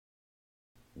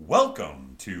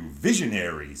Welcome to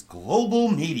Visionaries Global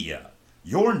Media,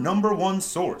 your number one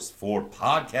source for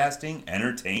podcasting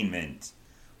entertainment.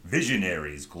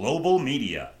 Visionaries Global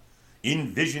Media,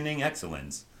 envisioning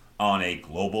excellence on a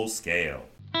global scale.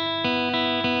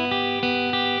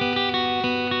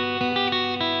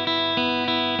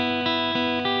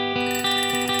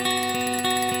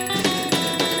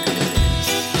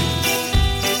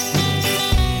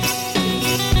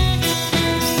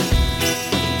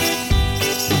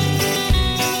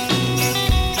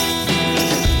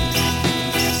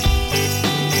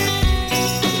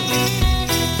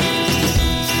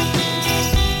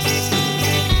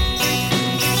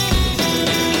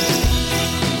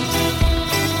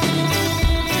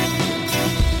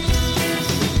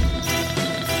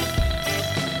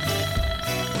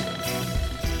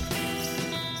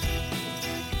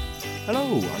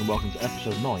 Hello and welcome to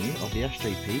episode 9 of the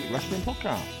SJP Wrestling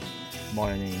Podcast.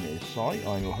 My name is Sai,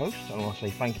 I'm your host, and I want to say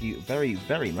thank you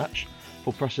very much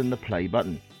for pressing the play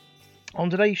button. On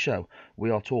today's show, we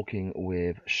are talking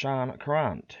with Shann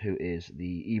Korant, who is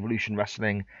the Evolution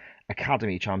Wrestling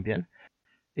Academy champion.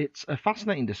 It's a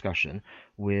fascinating discussion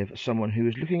with someone who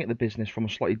is looking at the business from a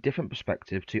slightly different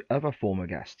perspective to other former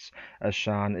guests, as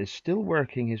Shann is still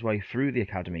working his way through the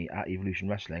academy at Evolution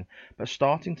Wrestling, but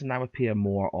starting to now appear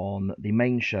more on the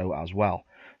main show as well.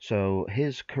 So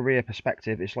his career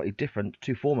perspective is slightly different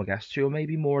to former guests who are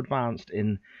maybe more advanced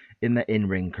in their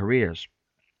in-ring careers.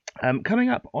 Coming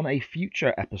up on a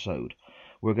future episode,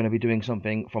 we're going to be doing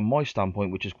something from my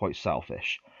standpoint which is quite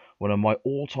selfish. One of my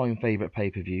all-time favourite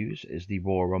pay-per-views is the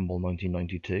Royal Rumble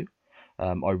 1992.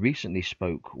 I recently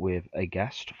spoke with a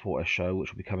guest for a show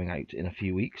which will be coming out in a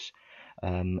few weeks,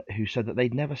 who said that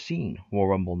they'd never seen Royal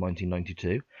Rumble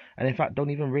 1992, and in fact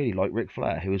don't even really like Ric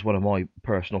Flair, who is one of my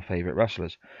personal favourite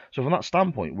wrestlers. So from that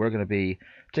standpoint, we're going to be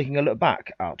taking a look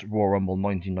back at Royal Rumble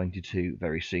 1992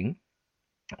 very soon.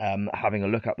 Having a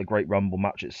look at the Great Rumble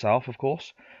match itself, of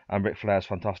course, and Ric Flair's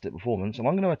fantastic performance. And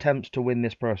I'm going to attempt to win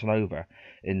this person over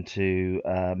into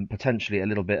potentially a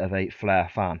little bit of a Flair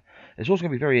fan. It's also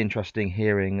going to be very interesting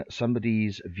hearing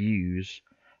somebody's views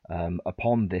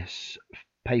upon this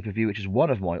pay-per-view, which is one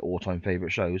of my all-time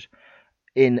favourite shows,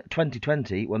 in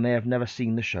 2020 when they have never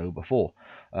seen the show before.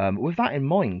 With that in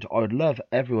mind, I would love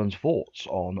everyone's thoughts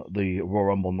on the Royal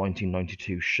Rumble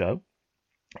 1992 show.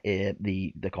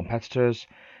 The competitors,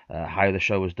 how the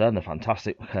show was done, the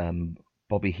fantastic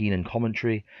Bobby Heenan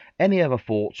commentary, any other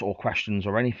thoughts or questions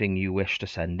or anything you wish to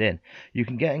send in. You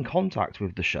can get in contact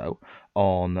with the show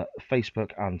on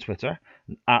Facebook and Twitter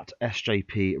at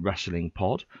SJP Wrestling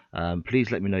Pod.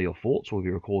 Please let me know your thoughts. We'll be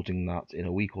recording that in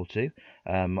a week or two.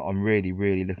 I'm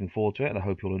really looking forward to it, and I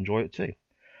hope you'll enjoy it too.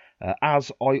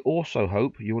 As I also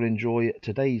hope you will enjoy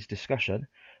today's discussion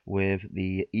with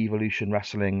the Evolution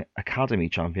Wrestling Academy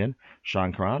champion,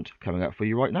 Shann Korant, coming up for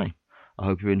you right now. I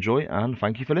hope you enjoy, and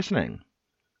thank you for listening.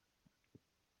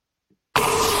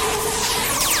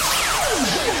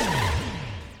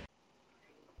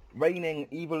 Reigning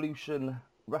Evolution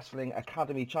Wrestling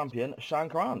Academy champion, Shann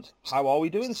Korant. How are we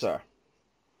doing, sir?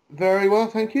 Very well,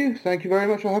 thank you. Thank you very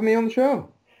much for having me on the show.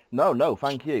 No,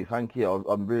 thank you.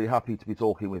 I'm really happy to be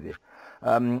talking with you.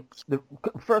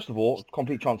 First of all,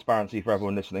 complete transparency for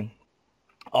everyone listening.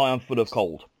 I am full of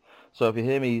cold. So if you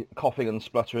hear me coughing and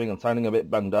spluttering and sounding a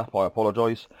bit bunged up, I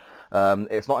apologise.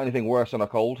 It's not anything worse than a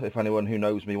cold. If anyone who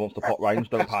knows me wants to pop round,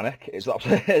 don't panic.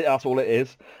 That's all it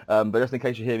is. But just in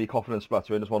case you hear me coughing and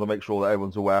spluttering, just want to make sure that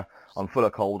everyone's aware I'm full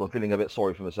of cold. I'm feeling a bit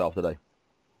sorry for myself today.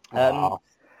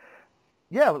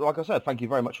 Yeah, like I said, thank you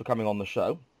very much for coming on the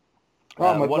show.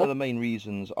 One of the main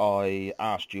reasons I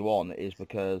asked you on is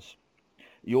because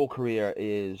your career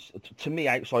is, to me,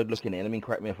 outside looking in, I mean,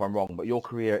 correct me if I'm wrong, but your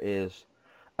career is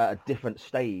at a different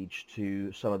stage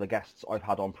to some of the guests I've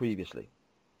had on previously.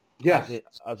 Yes.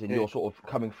 As in you're sort of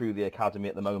coming through the academy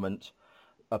at the moment,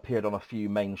 appeared on a few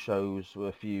main shows,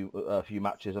 with a few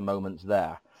matches and moments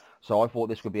there. So I thought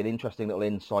this would be an interesting little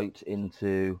insight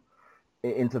into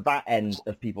that end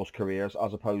of people's careers,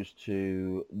 as opposed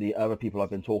to the other people I've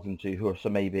been talking to who are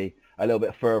maybe a little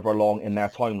bit further along in their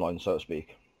timeline, so to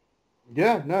speak.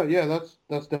 That's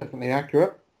definitely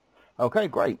accurate. Okay,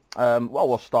 great. Well,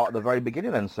 we'll start at the very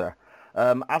beginning then, sir.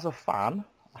 As a fan,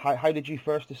 how did you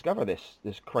first discover this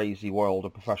crazy world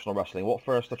of professional wrestling? What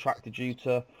first attracted you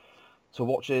to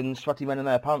watching sweaty men in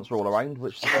their pants roll around,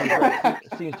 which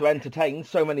seems to entertain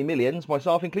so many millions,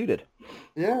 myself included?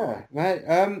 Yeah, mate.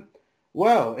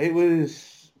 Well, it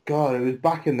was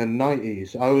back in the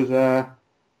 90s.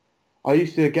 I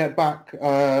used to get back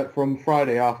from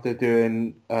Friday after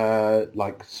doing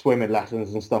like swimming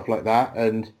lessons and stuff like that,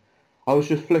 and I was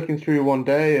just flicking through one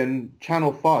day, and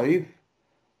Channel 5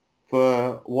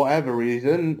 for whatever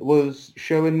reason, was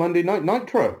showing Monday Night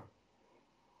Nitro.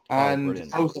 And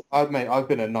I've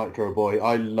been a Nitro boy.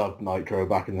 I loved Nitro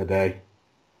back in the day.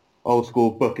 Old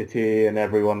school Booker T and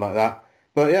everyone like that.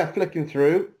 But yeah, flicking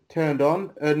through, turned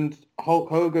on, and Hulk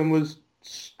Hogan was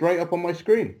straight up on my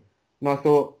screen. And I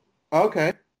thought,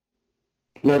 okay,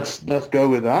 let's go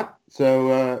with that.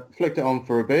 So flicked it on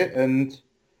for a bit, and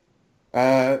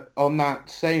on that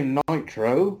same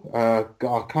Nitro, I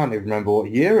can't even remember what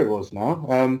year it was now,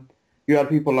 you had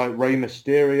people like Rey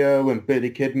Mysterio and Billy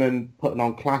Kidman putting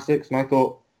on classics, and I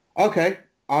thought, okay,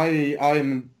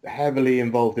 I'm heavily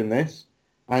involved in this,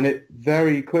 and it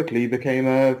very quickly became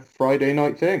a Friday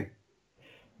night thing.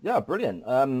 Yeah, brilliant.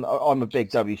 I'm a big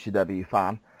WCW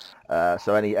fan,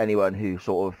 so anyone who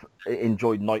sort of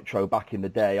enjoyed Nitro back in the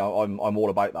day, I'm all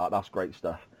about that. That's great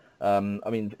stuff. I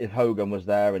mean, if Hogan was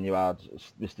there and you had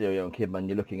Mysterio and Kidman,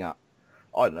 you're looking at,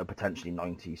 I don't know, potentially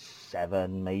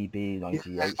 97, maybe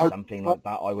 98, something like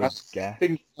that, I would guess. I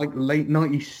think like late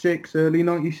 96, early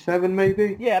 97,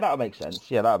 maybe. Yeah, that would make sense.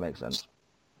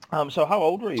 So how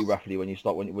old were you roughly when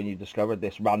you discovered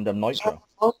this random Nitro?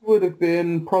 I would have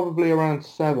been probably around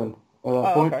 7 at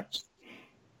that point.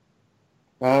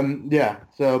 Okay. Yeah,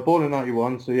 so born in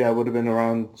 91, so yeah, I would have been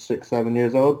around 6, 7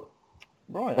 years old.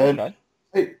 Right, okay.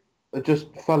 I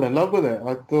just fell in love with it.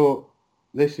 I thought,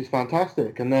 this is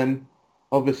fantastic. And then,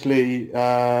 obviously,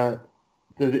 the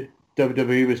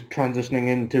WWE was transitioning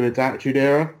into its Attitude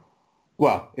Era.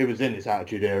 Well, it was in its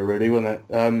Attitude Era, really, wasn't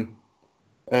it?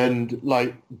 And,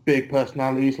 like, big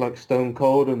personalities like Stone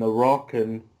Cold and The Rock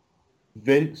and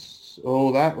Vince,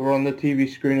 all that, were on the TV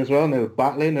screen as well, and they were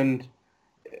battling. And,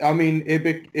 I mean,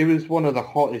 it was one of the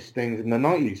hottest things in the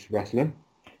 90s, wrestling.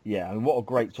 Yeah, and what a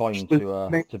great time to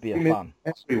be a fan.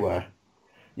 Everywhere.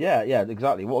 Yeah,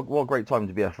 exactly. What a great time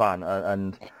to be a fan.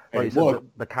 And like you said,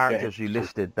 the characters you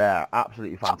listed there,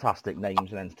 absolutely fantastic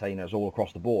names and entertainers all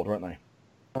across the board, weren't they?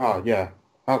 Oh, yeah,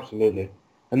 absolutely.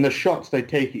 And the shots they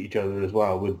take at each other as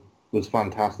well was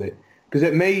fantastic. Because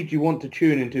it made you want to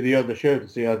tune into the other show to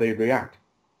see how they react.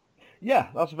 Yeah,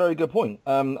 that's a very good point.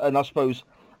 And I suppose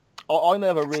I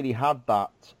never really had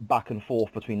that back and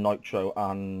forth between Nitro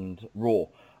and Raw.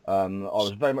 I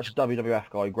was very much a WWF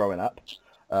guy growing up,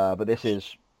 but this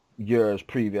is years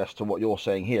previous to what you're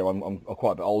saying here. I'm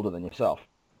quite a bit older than yourself.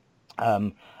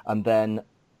 And then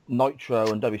Nitro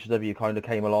and WCW kind of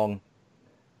came along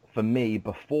for me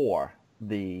before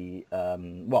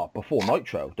before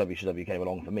Nitro, WCW came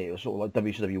along for me. It was sort of like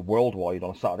WCW Worldwide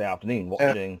on a Saturday afternoon,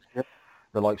 watching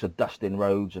the likes of Dustin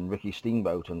Rhodes and Ricky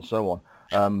Steamboat and so on.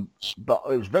 But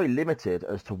it was very limited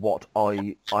as to what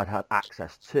I'd had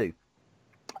access to.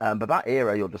 But that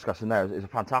era you're discussing there is a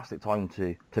fantastic time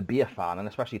to be a fan, and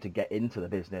especially to get into the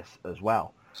business as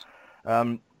well.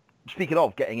 Speaking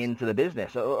of getting into the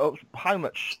business, how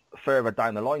much further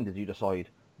down the line did you decide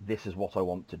this is what I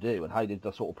want to do, and how did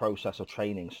the sort of process of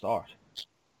training start?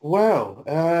 Well,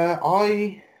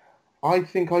 I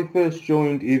think I first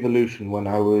joined Evolution when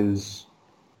I was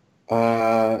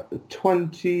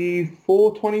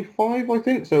 24, 25, I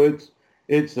think. So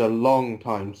it's a long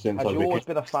time since Had you always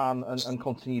been a fan and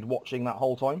continued watching that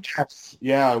whole time? Yes.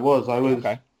 Yeah, I was.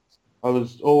 Okay. I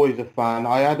was always a fan.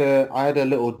 I had a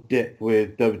little dip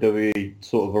with WWE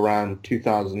sort of around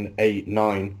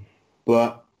 2008-9,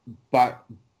 but back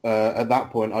at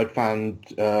that point I'd found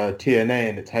TNA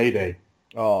in its heyday.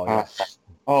 Oh, yes.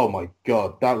 Oh my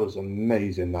God, that was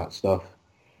amazing, that stuff.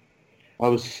 I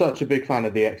was such a big fan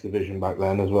of the X Division back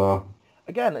then as well.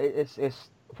 Again, it's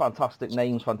fantastic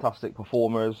names, fantastic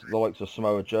performers, the likes of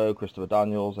Samoa Joe, Christopher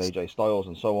Daniels, AJ Styles,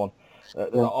 and so on.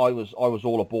 I was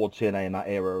all aboard TNA in that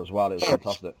era as well. It was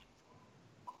fantastic.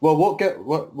 Well,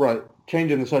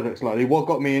 changing the subject slightly, what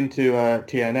got me into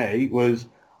TNA was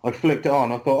I flicked it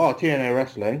on. I thought, TNA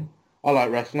wrestling. I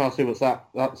like wrestling. I'll see what's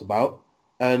that's about.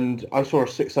 And I saw a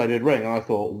 6-sided ring, and I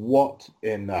thought, what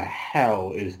in the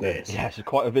hell is this? Yeah, it's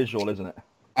quite a visual, isn't it?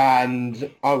 And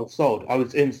I was sold. I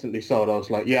was instantly sold. I was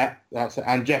like, yeah, that's it.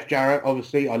 And Jeff Jarrett,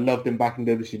 obviously, I loved him back in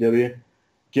WCW.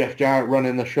 Jeff Jarrett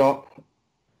running the shop.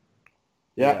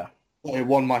 Yeah. It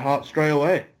won my heart straight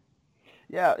away.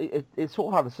 Yeah, it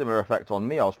sort of had a similar effect on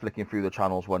me. I was flicking through the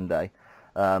channels one day,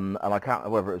 and I can't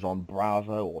remember whether it was on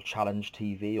Bravo or Challenge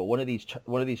TV or one of these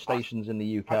stations in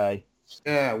the UK.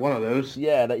 Yeah, one of those.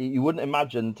 Yeah, that you wouldn't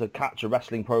imagine to catch a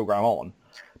wrestling program on.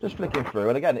 Just flicking through,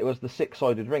 and again, it was the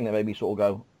 6-sided ring that made me sort of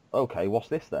go, okay, what's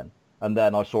this then? And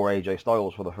then I saw AJ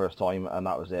Styles for the first time, and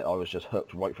that was it. I was just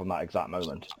hooked right from that exact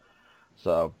moment.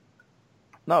 So,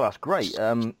 no, that's great.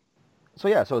 So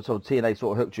TNA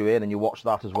sort of hooked you in, and you watched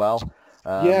that as well.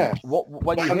 Yeah.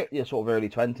 When you hit your sort of early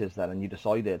 20s then, and you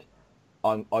decided,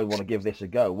 I want to give this a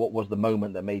go? What was the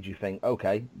moment that made you think,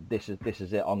 okay, this is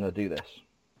it, I'm going to do this?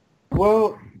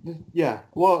 Well, yeah.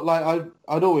 Well, like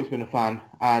I'd always been a fan,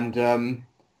 and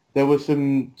there was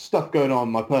some stuff going on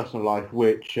in my personal life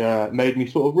which made me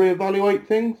sort of reevaluate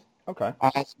things. Okay.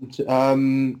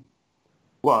 And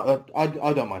well, I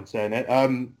don't mind saying it.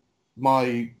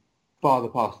 My father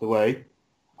passed away,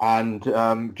 and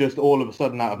just all of a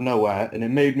sudden out of nowhere, and it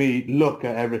made me look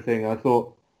at everything. I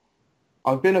thought,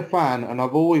 I've been a fan, and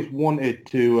I've always wanted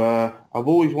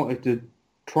to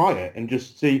try it and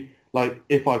just see like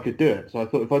if I could do it. So I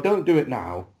thought, if I don't do it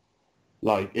now,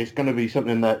 like it's going to be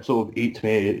something that sort of eats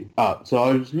me up. So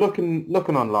I was looking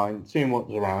online, seeing what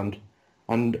was around,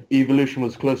 and Evolution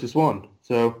was the closest one.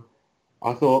 So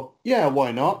I thought, yeah,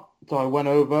 why not? So I went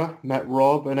over, met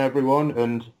Rob and everyone,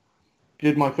 and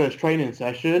did my first training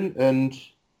session, and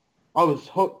I was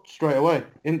hooked straight away,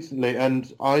 instantly,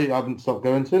 and I haven't stopped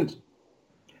going since.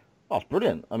 That's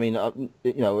brilliant. I mean,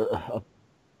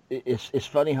 it's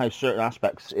funny how certain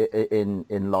aspects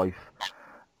in life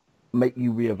make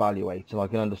you reevaluate, and I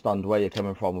can understand where you're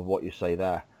coming from with what you say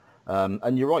there.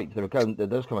 And you're right. There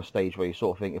does come a stage where you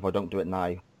sort of think, if I don't do it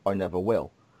now, I never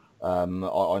will. I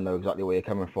know exactly where you're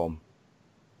coming from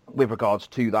with regards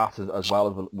to that, as well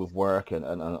as with work and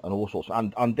all sorts.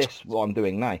 And this, what I'm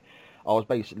doing now, I was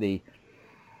basically,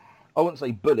 I wouldn't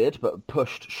say bullied, but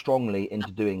pushed strongly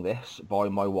into doing this by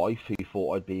my wife, who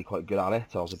thought I'd be quite good at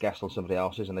it. I was a guest on somebody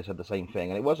else's, and they said the same thing.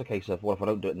 And it was a case of, well, if I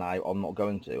don't do it now, I'm not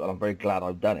going to. And I'm very glad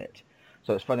I've done it.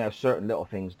 So it's funny how certain little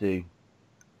things do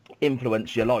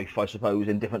influence your life, I suppose,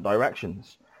 in different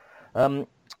directions.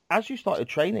 As you started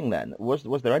training then,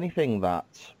 was there anything that...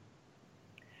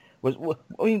 I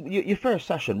mean, your first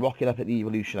session, rocking up at the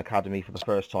Evolution Academy for the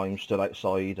first time, stood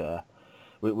outside...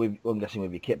 I'm guessing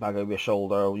with your kit bag over your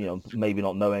shoulder, maybe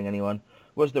not knowing anyone.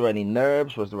 Was there any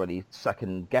nerves? Was there any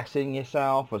second guessing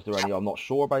yourself? Was there any, I'm not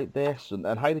sure about this?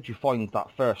 And how did you find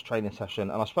that first training session?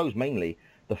 And I suppose mainly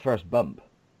the first bump.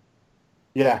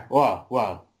 Yeah,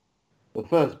 well, the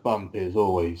first bump is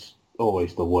always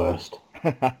the worst.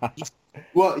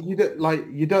 Well, you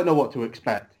don't know what to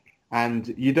expect,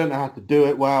 and you don't know how to do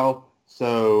it well.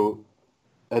 So.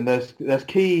 And there's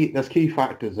key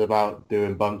factors about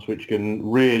doing bumps which can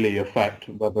really affect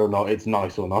whether or not it's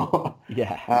nice or not.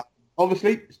 Yeah.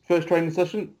 Obviously, first training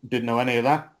session, didn't know any of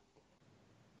that.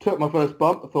 Took my first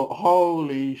bump. I thought,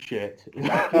 holy shit,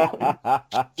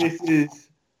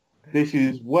 this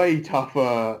is way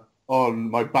tougher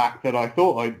on my back than I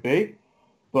thought I'd be.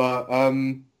 But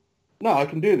no, I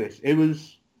can do this. It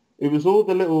was all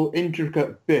the little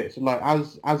intricate bits. Like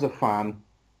as a fan,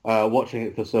 watching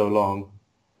it for so long.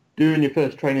 Doing your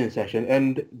first training session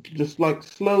and just like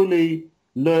slowly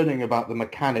learning about the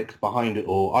mechanics behind it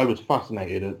all. I was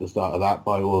fascinated at the start of that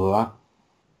by all of that.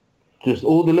 Just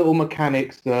all the little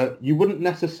mechanics that you wouldn't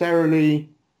necessarily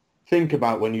think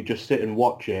about when you just sit and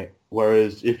watch it.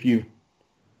 Whereas if you've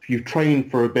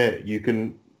trained for a bit, you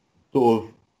can sort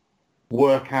of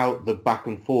work out the back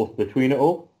and forth between it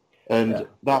all. And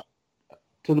that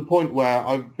to the point where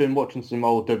I've been watching some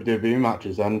old WWE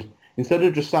matches, and instead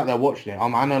of just sat there watching it,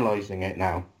 I'm analysing it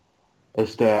now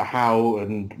as to how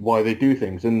and why they do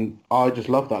things. And I just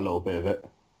love that little bit of it.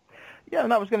 Yeah,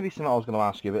 and that was going to be something I was going to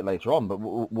ask you a bit later on, but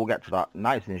we'll get to that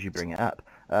now as soon as you bring it up.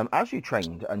 As you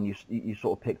trained and you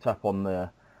sort of picked up on the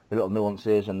little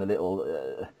nuances and the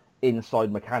little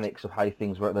inside mechanics of how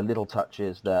things work, the little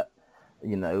touches that,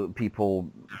 people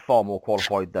far more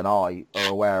qualified than I are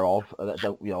aware of. That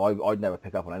don't, I'd never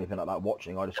pick up on anything like that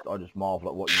watching. I just marvel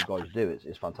at what you guys do.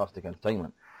 It's fantastic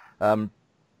entertainment.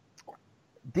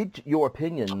 Did your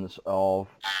opinions of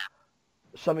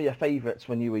some of your favourites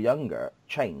when you were younger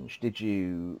change? Did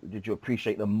you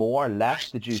appreciate them more,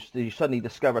 less? Did you suddenly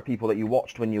discover people that you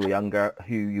watched when you were younger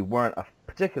who you weren't a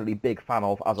particularly big fan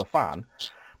of as a fan,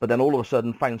 but then all of a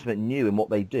sudden found something new in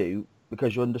what they do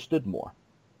because you understood more?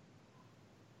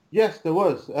 Yes, there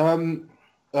was.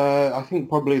 I think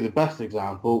probably the best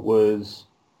example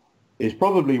is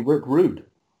probably Rick Rude.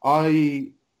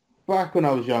 Back when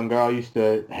I was younger, I used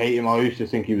to hate him. I used to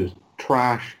think he was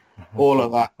trash, all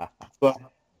of that. But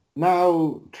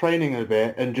now training a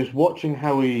bit and just watching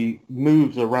how he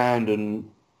moves around and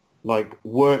like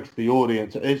works the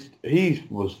audience, he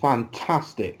was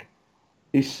fantastic.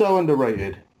 He's so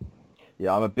underrated.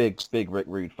 Yeah, I'm a big Rick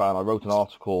Rude fan. I wrote an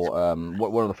article,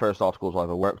 one of the first articles I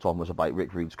ever worked on was about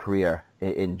Rick Rude's career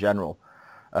in general.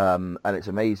 And it's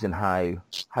amazing how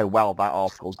well that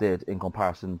article did in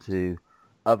comparison to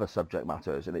other subject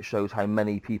matters. And it shows how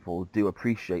many people do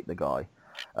appreciate the guy.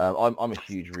 I'm a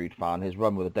huge Rude fan. His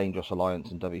run with the Dangerous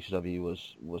Alliance in WCW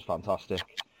was fantastic.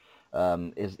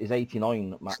 His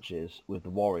 89 matches with the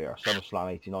Warrior,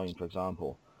 SummerSlam 89, for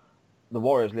example. The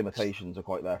Warrior's limitations are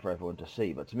quite there for everyone to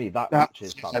see, but to me, that match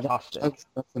is fantastic. That's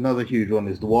another huge one,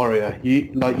 is the Warrior.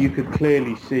 You could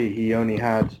clearly see he only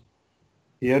had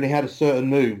a certain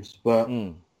moves, but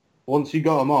once you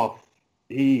got him off,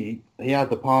 he had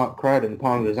the crowd in the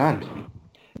palm of his hand.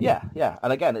 Yeah.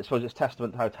 And again, I suppose it's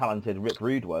testament to how talented Rick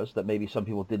Rude was that maybe some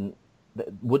people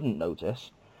wouldn't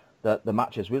notice that the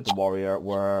matches with the Warrior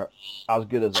were as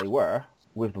good as they were,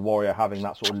 with the Warrior having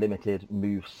that sort of limited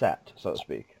move set, so to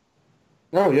speak.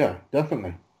 Oh yeah,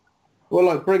 definitely. Well,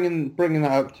 like bringing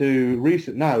that up to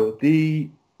the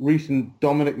recent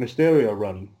Dominic Mysterio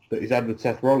run that he's had with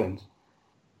Seth Rollins.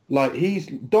 Like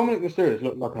Dominic Mysterio's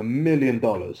looked like $1 million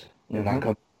in that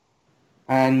company,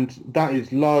 and that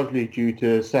is largely due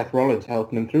to Seth Rollins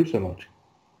helping him through so much.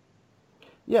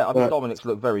 Yeah, I mean, Dominic's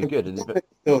looked very good.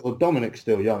 Dominic's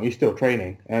still young. He's still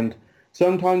training, and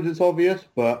sometimes it's obvious,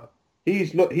 but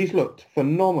he's looked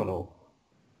phenomenal.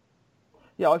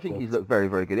 Yeah, I think he's looked very,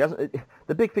 very good.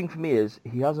 The big thing for me is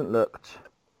he hasn't looked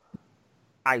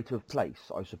out of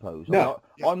place, I suppose. No,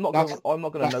 I'm not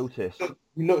going to notice.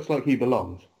 He looks like he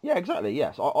belongs. Yeah, exactly.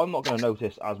 Yes, I'm not going to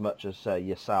notice as much as say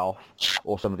yourself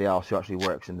or somebody else who actually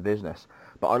works in the business.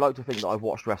 But I like to think that I've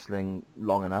watched wrestling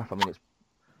long enough. I mean, it's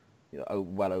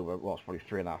well over it's probably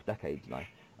 3.5 decades now.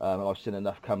 And I've seen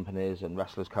enough companies and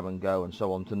wrestlers come and go and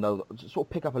so on to know to sort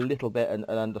of pick up a little bit and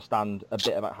understand a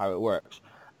bit about how it works.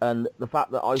 And the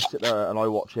fact that I sit there and I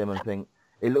watch him and think,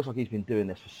 it looks like he's been doing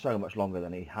this for so much longer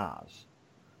than he has.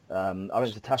 I think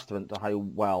it's a testament to how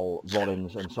well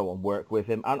Rollins and so on work with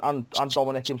him, and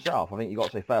Dominic himself. I think you've got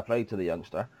to say fair play to the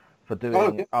youngster for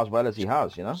doing as well as he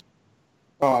has,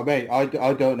 Oh, mate, I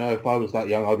don't know if I was that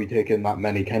young, I'd be taking that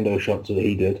many kendo shots that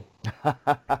he did.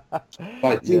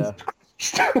 Yeah.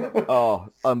 Oh,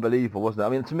 unbelievable, wasn't it? I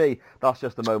mean, to me, that's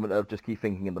just a moment of just keep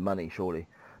thinking of the money, surely.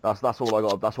 That's all I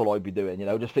got. That's all I'd be doing,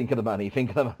 just think of the money,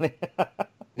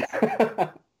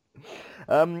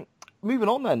 Moving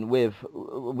on then with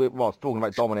talking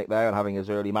about Dominic there and having his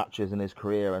early matches in his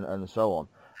career and so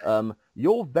on.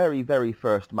 Your very, very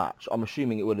first match, I'm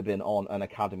assuming it would have been on an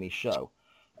Academy show.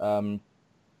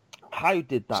 How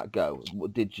did that go?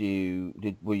 Was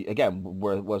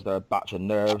there a batch of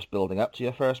nerves building up to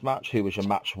your first match? Who was your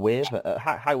match with?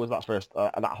 How was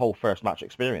that whole first match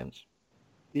experience?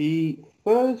 The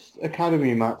first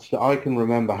Academy match that I can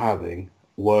remember having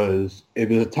was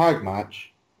a tag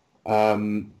match,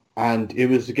 and it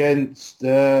was against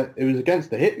the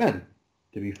Hitmen.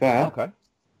 To be fair, okay.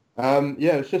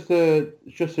 Yeah, it was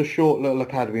just a short little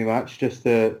Academy match just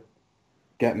to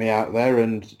get me out there.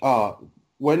 And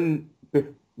when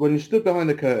you stood behind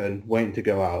the curtain waiting to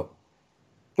go out,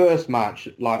 first match,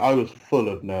 like I was full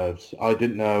of nerves. I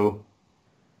didn't know.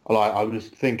 Like I was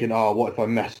thinking, what if I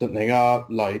mess something up?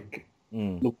 Like,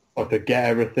 I forget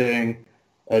everything,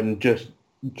 and just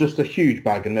a huge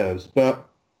bag of nerves. But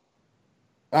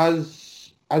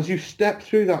as you step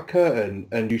through that curtain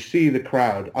and you see the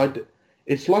crowd,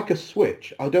 it's like a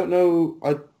switch. I don't know.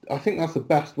 I think that's the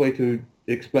best way to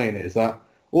explain it. Is that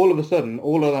all of a sudden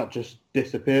all of that just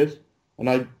disappears, and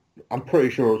I'm pretty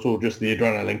sure it's all just the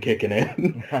adrenaline kicking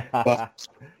in.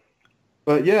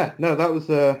 but yeah, no, that was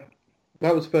the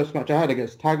first match I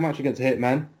had tag match against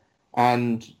Hitman,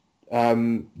 and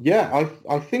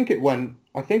I think it went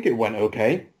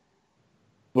okay,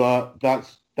 but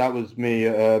that was me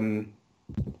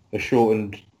a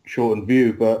shortened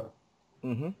view, but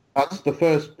that's the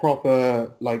first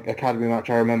proper like Academy match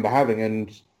I remember having,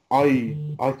 and I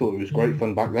thought it was great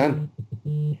fun back then.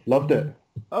 Loved it.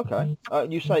 Okay,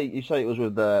 you say it was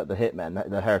with the Hitmen,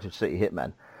 the Heritage City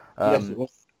Hitmen. Yes, it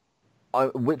was.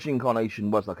 Which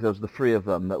incarnation was that? Because there was the three of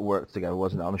them that worked together,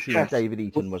 wasn't it? I'm assuming David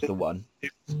Eaton was the one.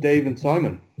 It was Dave and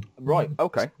Simon. Right,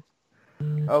 okay.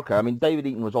 I mean, David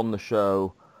Eaton was on the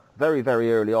show very,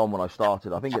 very early on when I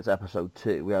started. I think it's episode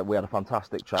 2. We had a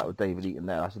fantastic chat with David Eaton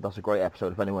there. That's a great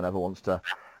episode if anyone ever wants to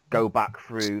go back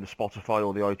through the Spotify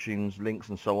or the iTunes links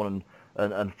and so on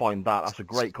and find that. That's a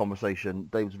great conversation.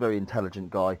 David's a very intelligent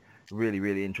guy. Really,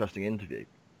 really interesting interview.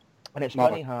 And it's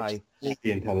funny how... Really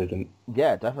intelligent.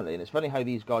 Yeah, definitely. And it's funny how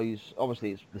these guys...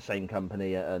 Obviously, it's the same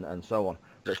company and so on.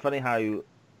 But it's funny how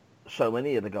so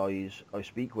many of the guys I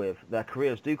speak with, their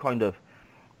careers do kind of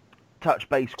touch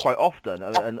base quite often.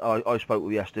 And I spoke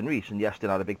with Yestin Reese, and Yestin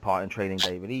had a big part in training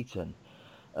David Eaton.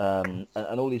 And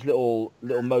all these little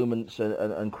moments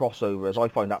and crossovers I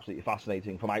find absolutely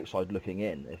fascinating from outside looking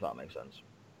in, if that makes sense.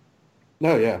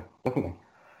 No, yeah, definitely.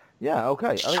 Yeah,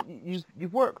 okay. I mean,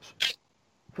 you've worked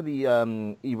for the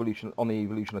Evolution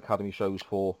Academy shows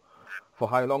for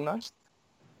how long now?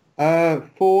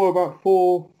 For about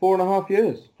four and a half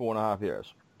years. 4.5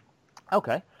 years.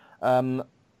 Okay.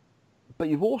 But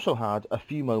you've also had a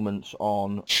few moments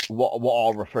on what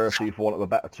I'll refer to, for want of a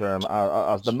better term,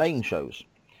 as the main shows.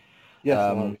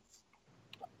 Yes,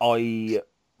 I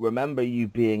remember you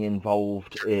being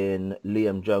involved in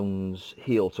Liam Jones'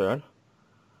 heel turn.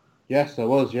 Yes, I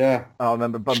was, yeah. I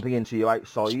remember bumping into you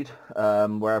outside,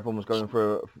 where everyone was going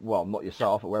for, well, not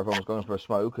yourself, but where everyone was going for a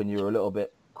smoke, and you were a little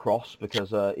bit cross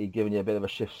because he'd given you a bit of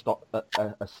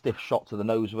a stiff shot to the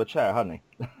nose of a chair, hadn't he?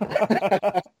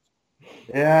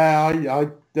 Yeah, I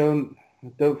don't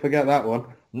forget that one.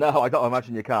 No, I don't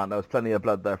imagine you can't. There was plenty of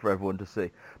blood there for everyone to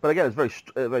see. But again, it's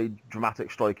a very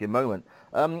dramatic, striking moment.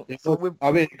 I mean,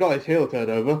 he got his heel turned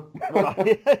over.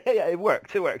 Yeah, it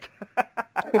worked. Worked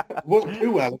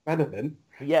too well, if anything.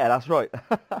 Yeah, that's right.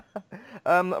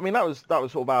 I mean, that was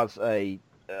sort of as a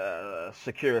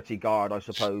security guard, I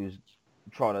suppose,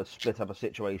 trying to split up a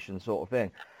situation, sort of thing.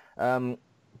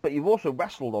 But you've also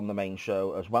wrestled on the main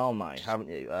show as well now, haven't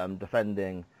you?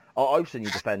 Defending. I've seen you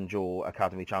defend your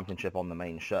Academy Championship on the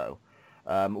main show.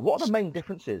 What are the main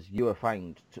differences you have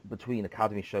found between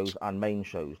Academy shows and main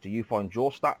shows? Do you find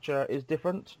your stature is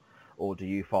different, or do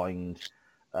you find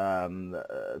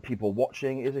people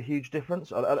watching is a huge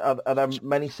difference? Are there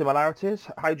many similarities?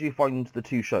 How do you find the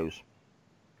two shows?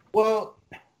 Well,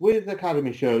 with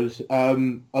Academy shows, a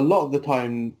lot of the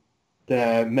time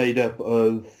they're made up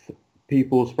of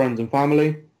people's friends and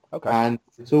family. Okay. And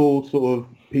it's all sort of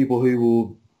people who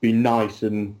will be nice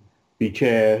and be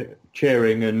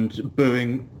cheering and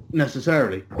booing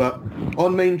necessarily. But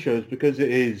on main shows, because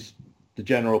it is the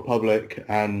general public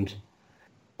and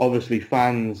obviously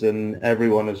fans and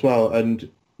everyone as well, and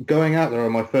going out there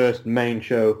on my first main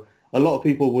show, a lot of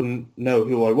people wouldn't know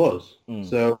who I was.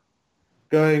 So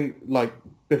going like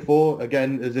before,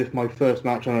 again, as if my first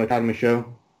match on an Academy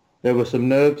show, there were some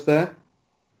nerves there.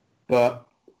 But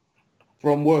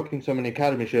from working so many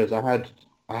Academy shows, I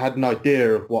had an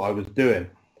idea of what I was doing.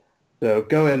 So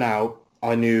going out,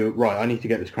 I knew, right, I need to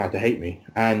get this crowd to hate me,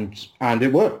 and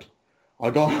it worked. I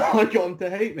got them to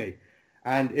hate me,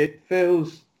 and it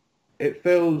feels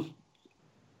so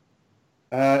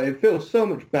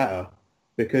much better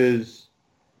because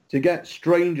to get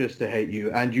strangers to hate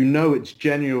you, and you know it's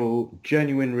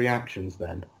genuine reactions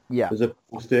then. Yeah. As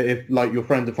opposed to if like your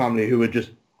friends and family who are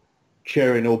just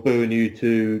cheering or booing you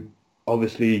to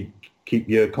obviously keep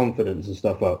your confidence and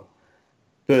stuff up.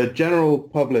 For general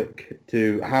public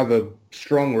to have a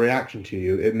strong reaction to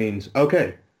you, it means,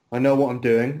 okay, I know what I'm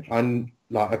doing.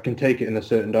 I can take it in a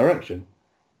certain direction.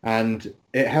 And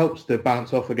it helps to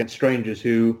bounce off against strangers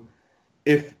who,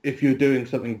 if you're doing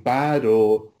something bad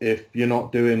or if you're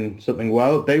not doing something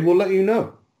well, they will let you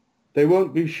know. They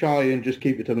won't be shy and just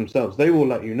keep it to themselves. They will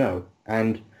let you know.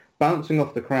 And bouncing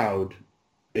off the crowd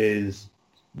is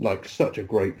like such a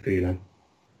great feeling.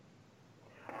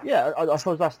 Yeah, I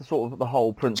suppose that's the sort of the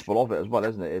whole principle of it as well,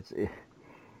 isn't it? It's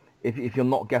if you're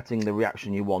not getting the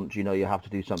reaction you want, you know you have to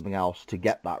do something else to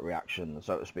get that reaction,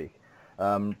 so to speak.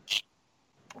 One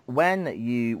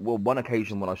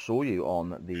occasion when I saw you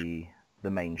on the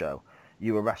main show,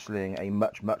 you were wrestling a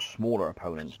much smaller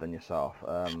opponent than yourself,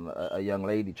 a young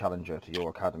lady challenger to your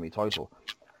Academy title.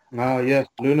 Ah, yes,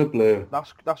 Luna Blue.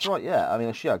 That's right. Yeah, I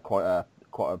mean she had quite a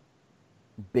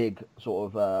big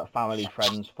sort of family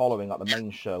friends following at the main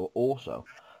show also.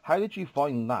 How did you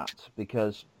find that?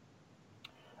 Because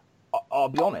I'll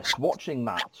be honest, watching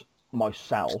that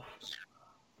myself,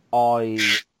 I'm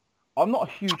not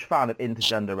a huge fan of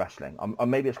intergender wrestling.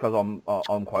 Maybe it's because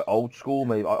I'm quite old school.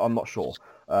 Maybe I'm not sure.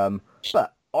 But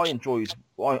I enjoyed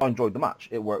the match.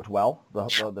 It worked well.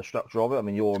 The structure of it. I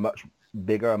mean, you're a much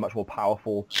bigger, a much more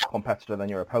powerful competitor than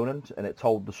your opponent, and it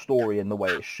told the story in the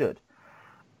way it should.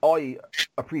 I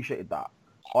appreciated that.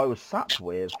 I was sat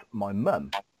with my mum,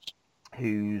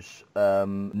 who's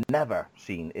never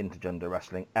seen intergender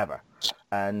wrestling ever,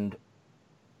 and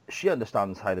she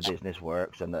understands how the business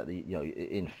works and that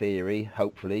in theory,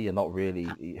 hopefully, you're not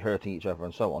really hurting each other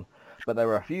and so on. But there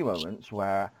were a few moments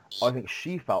where I think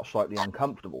she felt slightly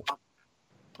uncomfortable.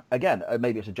 Again,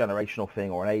 maybe it's a generational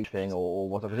thing or an age thing or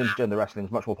whatever. Because intergender wrestling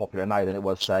is much more popular now than it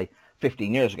was, say,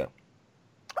 15 years ago.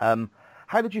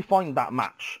 How did you find that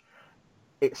match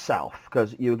itself?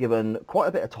 Because you were given quite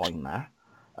a bit of time there.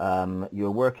 You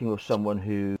were working with someone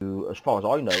who, as far as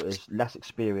I know, is less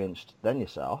experienced than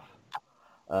yourself.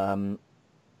 And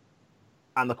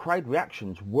the crowd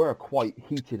reactions were quite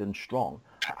heated and strong.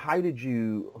 How did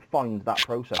you find that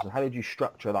process and how did you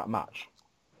structure that match?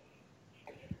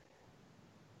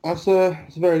 That's a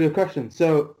very good question.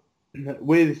 So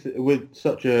with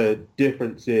such a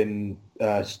difference in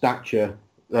stature,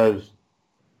 there's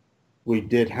we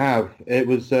did have. It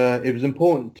was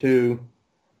important to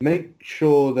make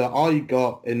sure that I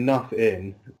got enough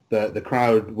in that the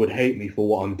crowd would hate me for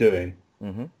what I'm doing.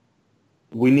 Mm-hmm.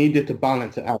 We needed to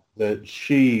balance it out that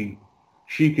she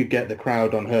could get the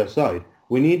crowd on her side.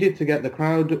 We needed to get the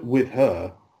crowd with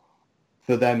her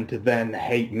for them to then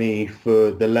hate me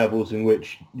for the levels in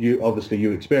which you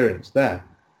experienced there.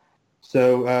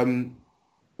 So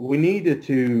we needed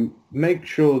to make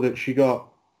sure that she got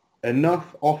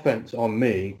enough offense on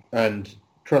me, and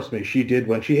trust me, she did.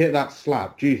 When she hit that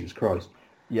slap, Jesus Christ.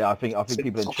 Yeah, I think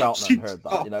people in Cheltenham heard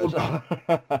that, you know. So.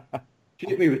 She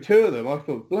hit me with two of them. I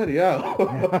thought, bloody hell.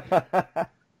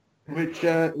 which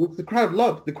the crowd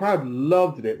loved. The crowd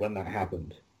loved it when that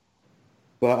happened.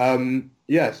 But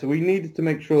so we needed to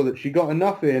make sure that she got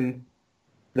enough in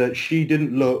that she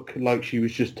didn't look like she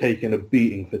was just taking a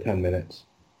beating for 10 minutes.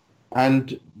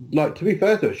 And like, to be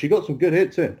fair to her, she got some good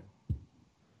hits in.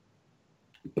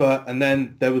 And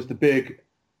then there was the big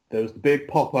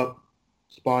pop-up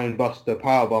spine buster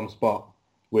powerbomb spot,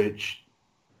 which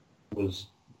was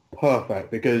perfect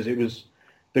because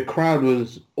the crowd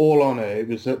was all on her. It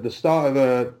was at the start of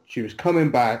her, she was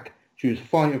coming back, she was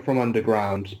fighting from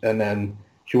underground, and then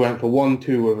she went for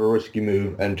 1-2 with a risky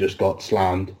move and just got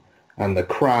slammed. And the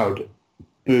crowd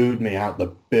booed me out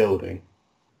the building.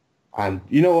 And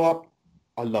you know what?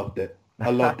 I loved it.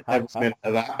 I loved every minute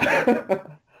of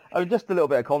that. I mean, just a little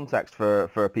bit of context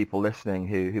for people listening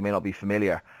who may not be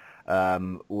familiar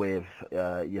with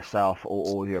yourself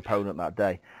or your opponent that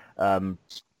day.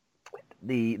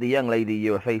 The young lady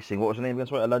you were facing, what was her name again?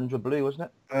 Sorry, Alundra Blue, wasn't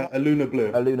it? Aluna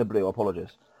Blue. Aluna Blue,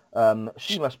 apologies.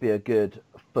 She must be a good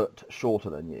foot shorter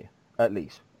than you, at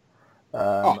least.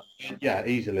 Yeah,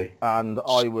 easily. And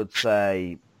I would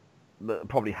say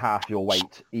probably half your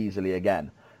weight easily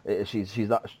again. She's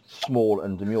that small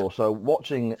and demure. So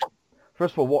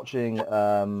first of all, watching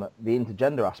the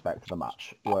intergender aspect of the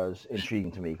match was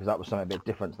intriguing to me because that was something a bit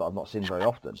different that I've not seen very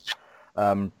often.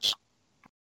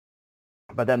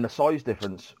 But then the size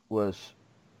difference was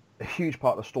a huge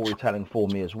part of the storytelling for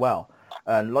me as well.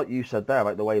 And like you said there,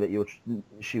 like the way that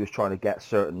she was trying to get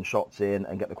certain shots in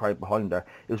and get the crowd behind her,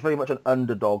 it was very much an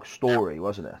underdog story,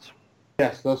 wasn't it?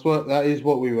 Yes, that is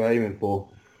what we were aiming for.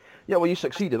 Yeah, well, you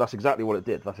succeeded. That's exactly what it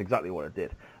did.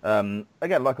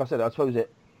 Again, like I said, I suppose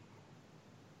it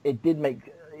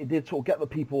did sort of get the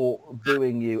people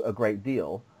booing you a great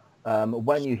deal.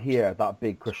 When you hear that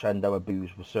big crescendo of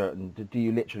boos for certain, do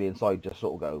you literally inside just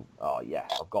sort of go, "Oh yeah,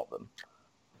 I've got them"?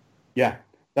 Yeah,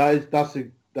 that's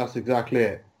exactly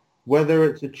it. Whether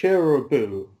it's a cheer or a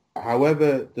boo,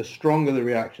 however, the stronger the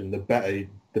reaction, the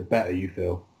better you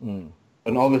feel. Mm.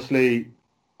 And obviously,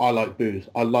 I like boos.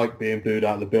 I like being booed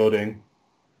out of the building.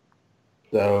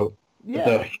 So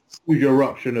the huge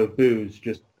eruption of boos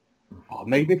just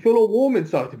made me feel all warm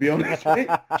inside, to be honest.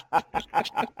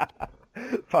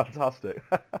 Fantastic.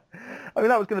 I mean,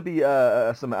 that was going to be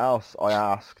something else I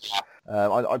asked.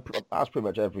 I asked pretty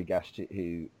much every guest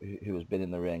who has been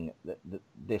in the ring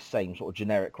this same sort of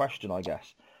generic question, I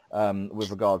guess,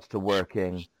 with regards to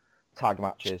working tag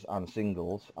matches and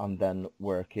singles, and then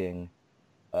working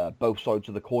both sides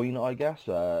of the coin, I guess,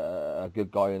 a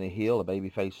good guy and a heel, a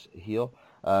babyface heel.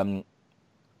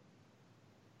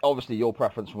 Obviously, your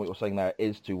preference from what you're saying there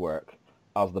is to work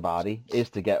as the baddie, is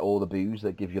to get all the boos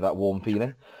that give you that warm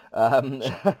feeling.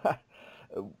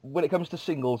 When it comes to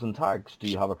singles and tags, do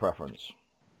you have a preference?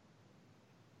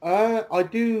 I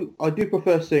do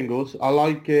prefer singles. I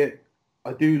like it.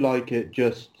 I do like it.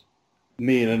 Just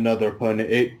me and another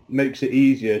opponent. It makes it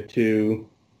easier to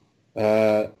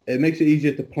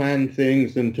plan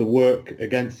things and to work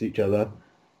against each other.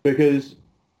 Because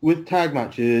with tag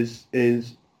matches,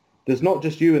 there's not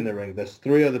just you in the ring. There's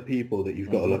 3 other people that you've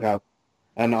got to look out.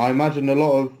 And I imagine a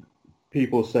lot of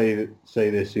people say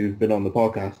this who've been on the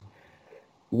podcast.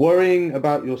 Worrying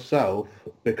about yourself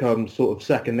becomes sort of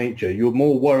second nature. You're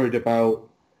more worried about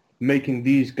making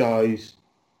these guys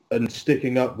and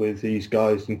sticking up with these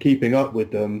guys and keeping up with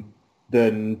them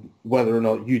than whether or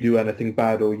not you do anything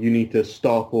bad or you need to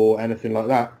stop or anything like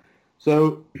that.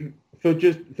 So for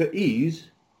ease,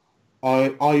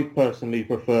 I personally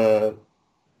prefer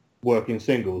working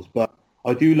singles, but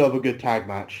I do love a good tag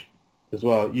match as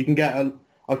well.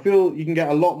 I feel you can get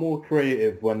a lot more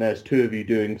creative when there's 2 of you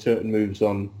doing certain moves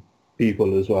on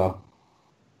people as well.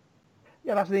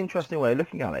 Yeah, that's an interesting way of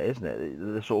looking at it, isn't it?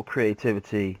 The sort of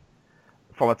creativity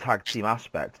from a tag team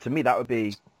aspect. To me, that would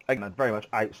be, again, very much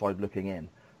outside looking in.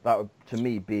 That would, to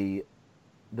me, be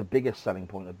the biggest selling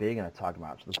point of being in a tag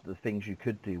match. The things you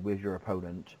could do with your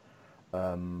opponent,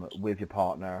 with your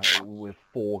partner, with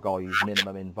 4 guys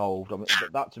minimum involved. I mean,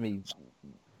 that to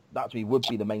me would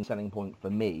be the main selling point for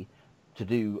me to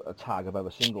do a tag of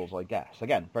other singles, I guess.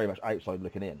 Again, very much outside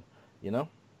looking in, you know?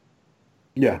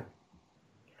 Yeah.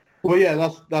 Well, yeah,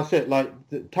 that's it. Like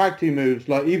the tag team moves,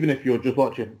 like even if you're just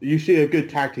watching, you see a good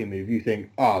tag team move, you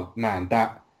think, oh man,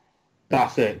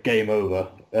 that's it, game over.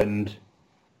 And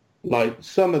like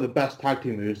some of the best tag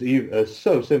team moves are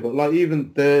so simple. Like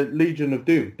even the Legion of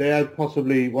Doom, they had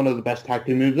possibly one of the best tag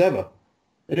team moves ever,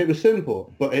 and it was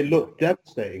simple, but it looked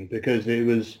devastating because it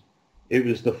was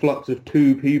the flux of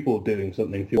two people doing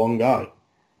something to one guy.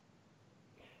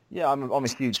 Yeah, I'm a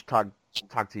huge tag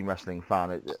team wrestling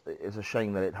fan. It's a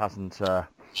shame that it hasn't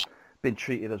been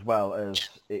treated as well as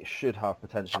it should have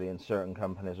potentially in certain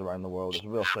companies around the world. It's a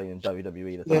real shame in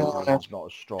WWE the tag division is not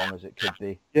as strong as it could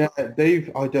be. Yeah,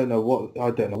 I don't know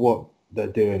what they're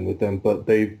doing with them, but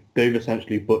they've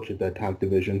essentially butchered their tag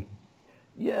division.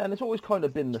 Yeah, and it's always kind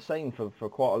of been the same for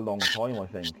quite a long time, I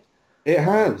think. It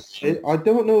has. I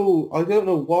don't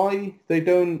know why they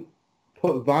don't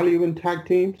put value in tag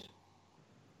teams,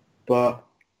 but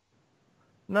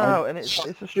no, and it's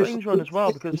a strange one as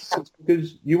well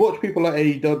because you watch people like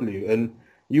AEW and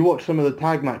you watch some of the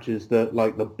tag matches that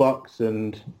like the Bucks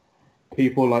and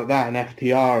people like that and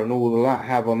FTR and all of that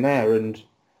have on there, and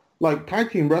like tag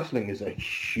team wrestling is a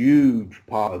huge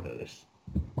part of this.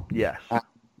 Yes.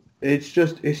 It's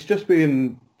just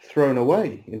being thrown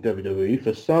away in WWE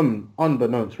for some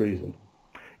unbeknownst reason.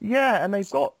 Yeah, and they've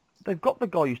got the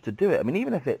guys to do it. I mean,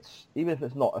 even if it's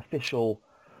not official,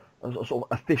 sort of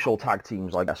official tag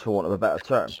teams, I guess, for want of a better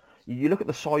term, you look at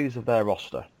the size of their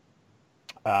roster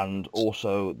and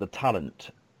also the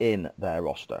talent in their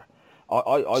roster.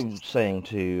 I was saying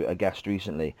to a guest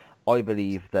recently, I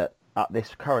believe that at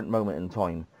this current moment in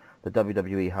time, the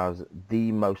WWE has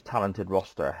the most talented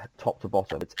roster, top to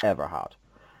bottom, it's ever had.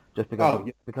 Just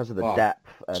because of the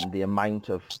depth and the amount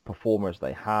of performers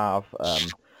they have.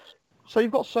 So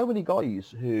you've got so many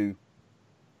guys who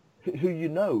you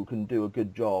know can do a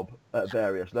good job at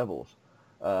various levels.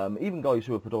 Even guys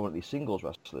who are predominantly singles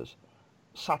wrestlers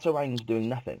sat around doing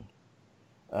nothing.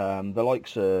 The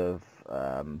likes of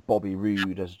Bobby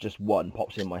Roode as just one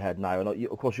pops in my head now. And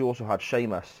of course you also had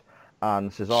Sheamus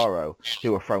and Cesaro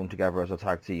who were thrown together as a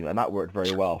tag team, and that worked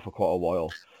very well for quite a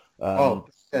while.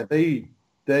 Yeah,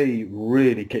 they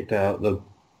really kicked out the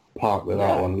park with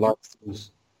that one. Like,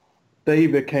 they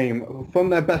became,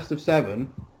 from their best of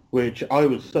 7, which I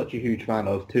was such a huge fan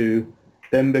of, to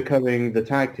them becoming the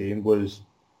tag team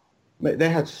they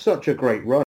had such a great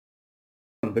run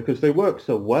because they worked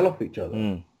so well off each other.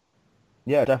 Mm.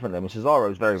 Yeah, definitely. I mean,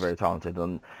 Cesaro's very, very talented,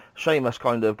 and Sheamus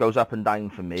kind of goes up and down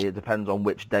for me. It depends on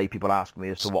which day people ask me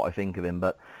as to what I think of him,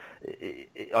 but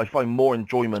I find more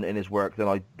enjoyment in his work than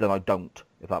I don't,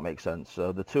 if that makes sense.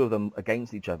 So the two of them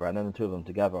against each other and then the two of them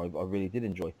together, I really did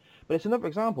enjoy. But it's another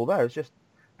example there. It's just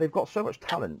they've got so much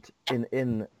talent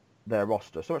in their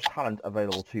roster, so much talent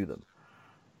available to them.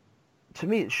 To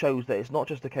me, it shows that it's not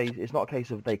a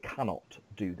case of they cannot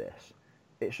do this.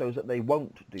 It shows that they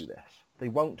won't do this. They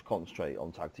won't concentrate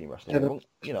on tag team wrestling. I don't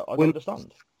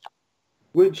understand.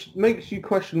 Which makes you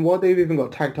question why they've even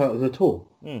got tag titles at all.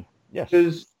 Yes.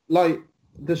 Because, like,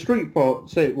 the Street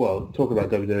Profits, talk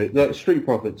about WWE, like, Street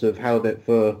Profits have held it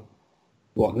for,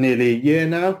 nearly a year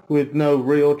now with no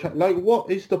real...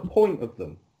 what is the point of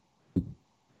them?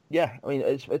 Yeah, I mean,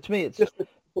 to me, it's just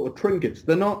sort of trinkets.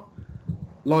 They're not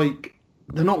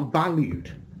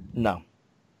valued. No,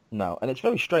 and it's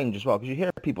very strange as well because you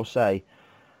hear people say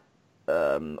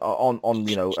on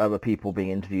other people being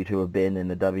interviewed who have been in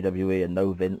the WWE and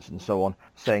know Vince and so on,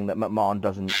 saying that McMahon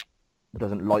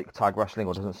doesn't like tag wrestling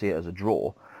or doesn't see it as a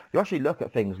draw. You actually look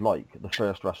at things like the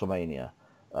first WrestleMania,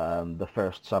 the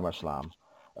first SummerSlam,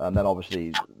 and then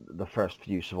obviously the first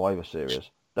few Survivor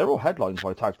Series. They're all headlined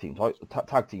by tag team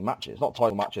matches, not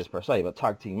title matches per se, but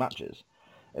tag team matches.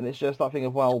 And it's just that thing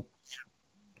of, well,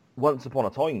 once upon a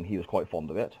time he was quite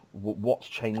fond of it. What's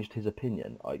changed his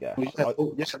opinion, I guess?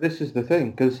 This is the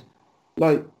thing, because,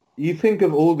 like, you think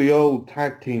of all the old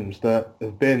tag teams that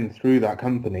have been through that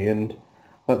company, and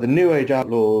like the New Age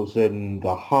Outlaws and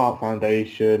the Hart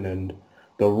Foundation and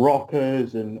the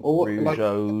Rockers and all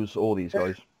Rougeaus, all these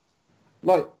guys.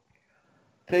 Like,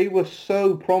 they were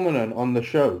so prominent on the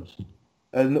shows,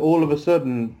 and all of a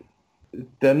sudden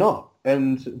they're not.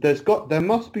 And there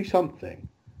must be something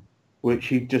which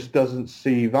he just doesn't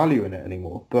see value in it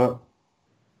anymore. But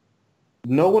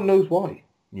no one knows why.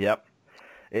 Yep.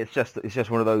 It's just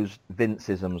one of those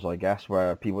Vince-isms, I guess,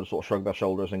 where people sort of shrug their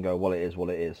shoulders and go, well, it is what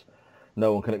it is.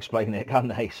 No one can explain it, can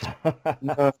they?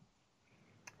 No.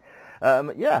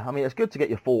 Yeah, I mean, it's good to get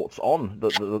your thoughts on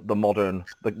the modern,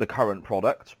 the current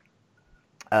product.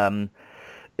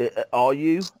 Are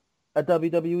you a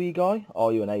WWE guy?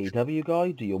 Are you an AEW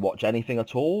guy? Do you watch anything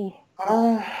at all?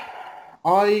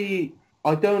 I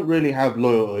don't really have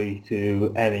loyalty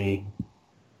to any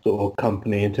sort of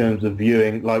company in terms of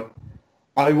viewing. Like,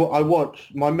 I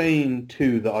watch, my main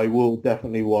two that I will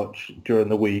definitely watch during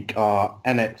the week are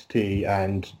NXT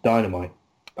and Dynamite.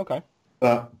 Okay.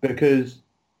 But because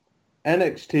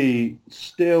NXT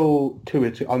still to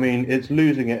its, I mean, it's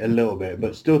losing it a little bit,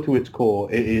 but still to its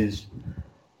core, it is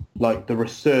like the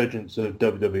resurgence of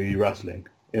WWE wrestling,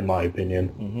 in my opinion.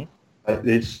 Mm-hmm.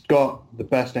 It's got the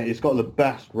best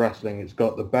wrestling, it's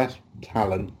got the best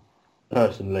talent,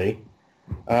 personally.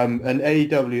 And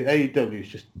AEW is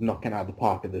just knocking it out of the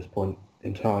park at this point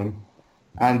in time.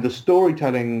 And the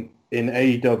storytelling in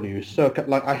AEW is so,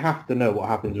 like, I have to know what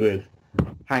happens with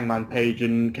Hangman Page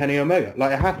and Kenny Omega.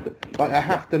 I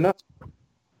have to know.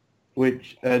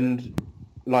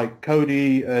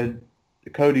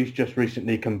 Cody's just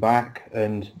recently come back,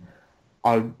 and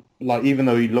even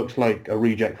though he looks like a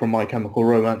reject from My Chemical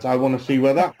Romance, I want to see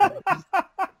where that goes.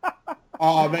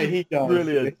 Oh, mate, he does.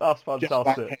 Brilliant. That's fantastic. Just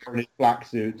back hair and his black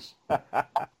suits.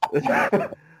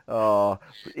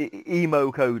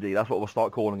 Emo Cody, that's what we'll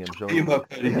start calling him, sure. Emo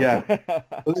Cody, yeah.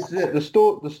 Well, this is it.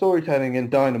 The storytelling in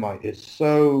Dynamite is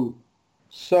so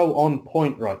on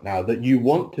point right now that you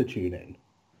want to tune in.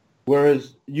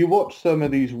 Whereas you watch some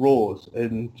of these Raws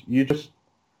and you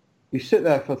sit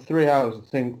there for 3 hours and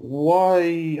think,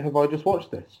 why have I just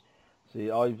watched this? See,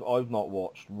 I've not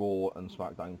watched Raw and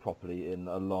SmackDown properly in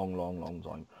a long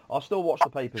time. I'll still watch the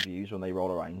pay-per-views when they roll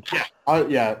around.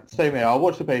 Yeah, same here. I'll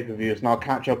watch the pay-per-views and I'll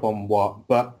catch up on what.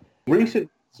 But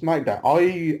recent SmackDown,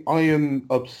 I am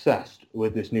obsessed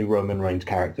with this new Roman Reigns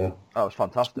character. Oh, it's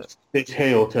fantastic. This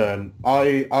heel turn.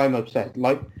 I'm obsessed.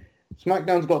 Like,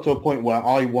 SmackDown's got to a point where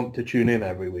I want to tune in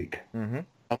every week. Mm-hmm.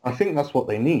 I think that's what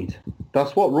they need.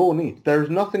 That's what Raw needs. There's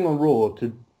nothing on Raw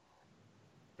to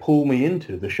pull me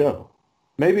into the show.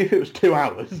 Maybe if it was 2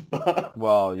 hours, but...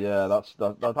 Well, yeah, that's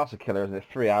a killer, isn't it?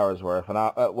 3 hours worth,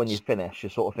 and when you finish,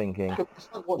 you're sort of thinking,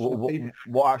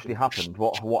 what actually happened?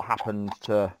 What happened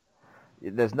to...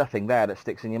 There's nothing there that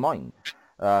sticks in your mind.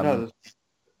 And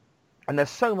there's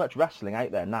so much wrestling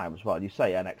out there now as well. You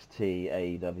say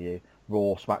NXT, AEW,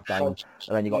 Raw, SmackDown,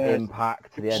 and then you got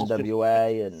Impact, the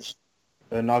NWA,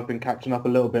 and I've been catching up a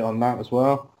little bit on that as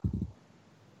well.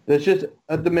 There's just,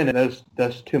 at the minute,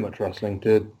 there's too much wrestling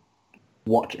to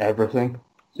watch everything.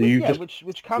 So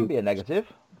which can be a negative,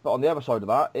 but on the other side of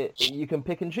that, you can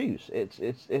pick and choose.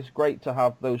 It's great to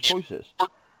have those choices.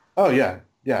 Oh yeah.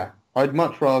 I'd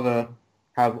much rather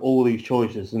have all these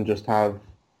choices than just have,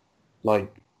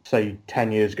 like, say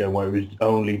 10 years ago where it was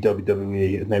only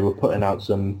WWE and they were putting out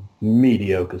some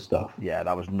mediocre stuff. Yeah,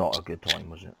 that was not a good time,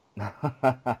 was it?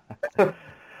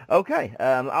 Okay,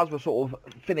 as we're sort of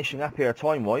finishing up here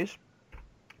time-wise,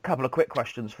 a couple of quick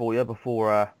questions for you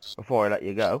before I let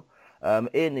you go.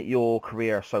 In your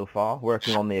career so far,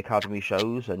 working on the Academy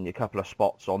shows and a couple of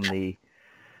spots on the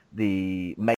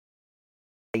main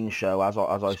show, as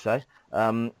I say,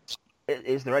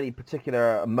 is there any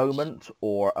particular moment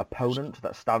or opponent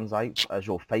that stands out as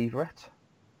your favourite?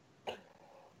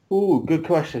 Ooh, good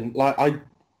question. Like,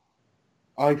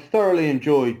 I thoroughly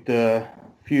enjoyed the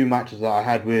few matches that I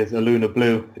had with Aluna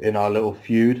Blue in our little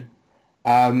feud.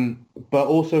 But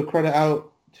also credit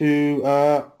out to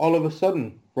Oliver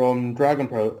Sutton from Dragon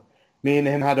Pro. Me and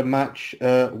him had a match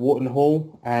at Wharton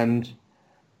Hall, and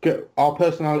our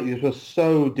personalities were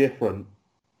so different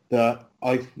that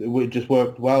it just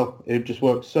worked well. It just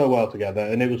worked so well together,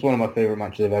 and it was one of my favourite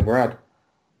matches I've ever had.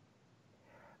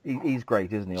 He's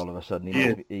great, isn't he, Oliver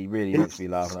Sutton? He really makes me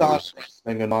laugh. Stars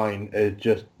Wrestling and mine is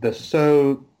just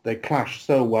they clash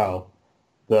so well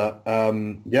that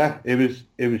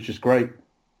it was just great.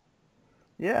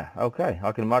 Yeah, okay,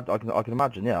 I can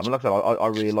imagine. Yeah, I mean, like I said, I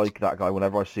really like that guy.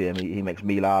 Whenever I see him, he makes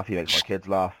me laugh. He makes my kids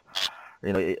laugh.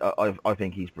 You know, I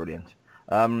think he's brilliant.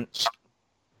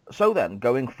 So then,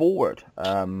 going forward,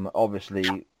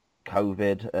 obviously,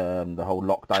 COVID, the whole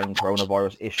lockdown,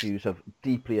 coronavirus issues have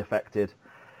deeply affected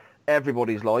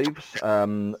everybody's lives,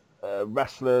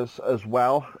 wrestlers as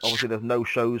well. Obviously, there's no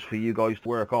shows for you guys to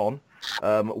work on.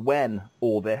 When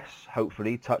all this,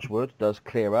 hopefully, touch wood, does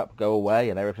clear up, go away,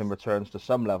 and everything returns to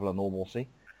some level of normalcy,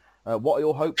 what are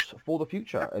your hopes for the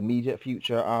future, immediate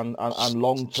future and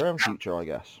long-term future, I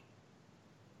guess?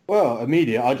 Well,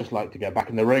 immediate, I just like to get back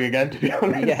in the ring again, to be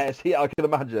honest. Yes, yeah, I can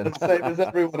imagine. Same as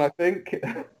everyone, I think.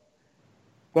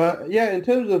 But yeah, in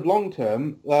terms of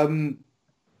long-term, I'm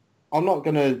not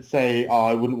going to say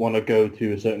I wouldn't want to go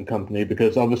to a certain company,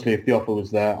 because obviously if the offer was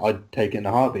there, I'd take it in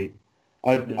a heartbeat.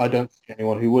 I don't see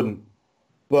anyone who wouldn't.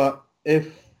 But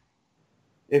if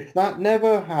that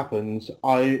never happens,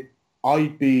 I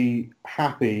I'd be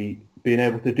happy being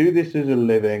able to do this as a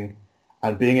living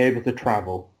and being able to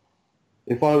travel.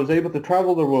 If I was able to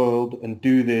travel the world and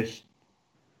do this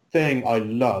thing I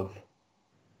love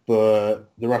for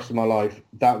the rest of my life,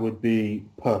 that would be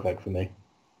perfect for me.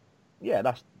 Yeah,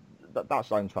 that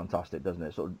sounds fantastic, doesn't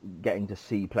it? Sort of getting to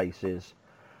see places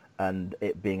and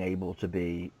it being able to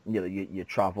be, you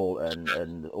travel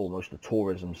and almost the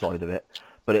tourism side of it,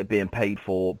 but it being paid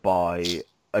for by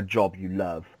a job you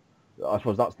love. I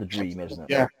suppose that's the dream, isn't it?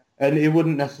 Yeah, and it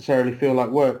wouldn't necessarily feel like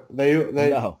work.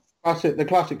 No. The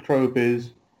classic trope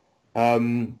is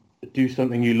do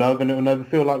something you love and it will never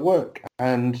feel like work.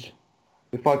 And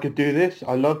if I could do this,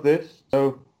 I love this,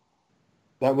 so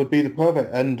that would be the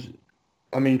perfect. And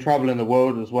I mean, traveling the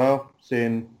world as well,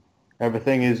 seeing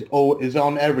everything is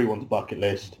on everyone's bucket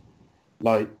list.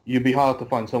 Like, you'd be hard to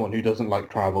find someone who doesn't like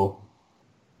travel.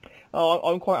 Oh,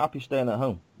 I'm quite happy staying at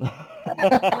home.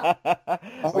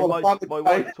 Oh, my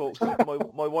wife talks.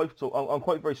 My wife talk. I'm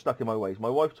quite very stuck in my ways. My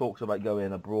wife talks about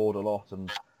going abroad a lot and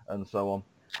so on.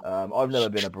 I've never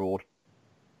been abroad.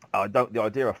 The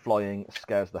idea of flying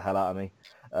scares the hell out of me.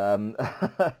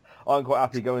 I'm quite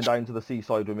happy going down to the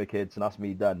seaside with my kids, and that's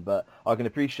me done. But I can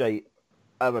appreciate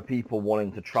other people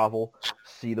wanting to travel,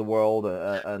 see the world,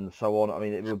 and so on. I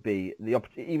mean, it would be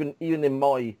even in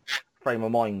my frame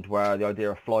of mind, where the idea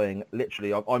of flying,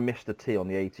 literally, I'm Mr. T on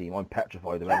the A-team. I'm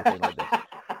petrified of anything like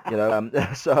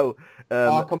this. So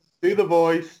come do the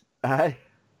voice. Hey.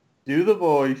 Do the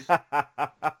voice.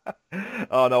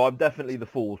 Oh no, I'm definitely the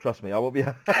fool. Trust me, I won't be.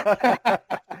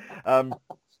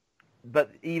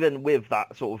 But even with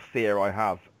that sort of fear I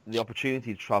have, the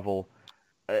opportunity to travel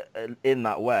in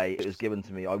that way, it was given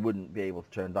to me, I wouldn't be able to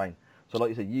turn down. So like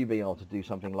you said, you being able to do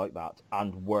something like that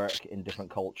and work in different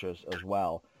cultures as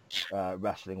well,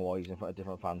 wrestling-wise in front of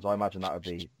different fans, I imagine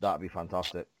that'd be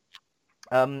fantastic.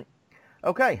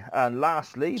 Okay, and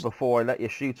lastly, before I let you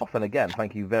shoot off, and again,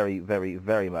 thank you very, very,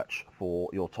 very much for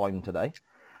your time today.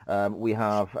 We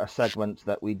have a segment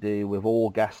that we do with all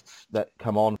guests that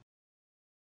come on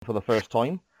for the first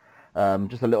time.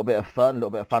 Just a little bit of fun, a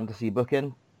little bit of fantasy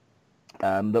booking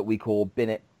that we call Bin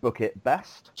It, Book It,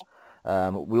 Best.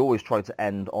 We always try to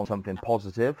end on something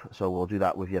positive, so we'll do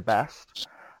that with your best.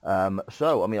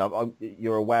 So, I mean,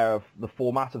 you're aware of the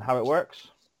format and how it works?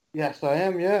 Yes, I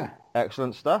am, yeah.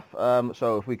 Excellent stuff.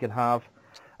 So if we can have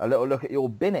a little look at your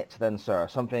Bin It then, sir.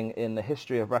 Something in the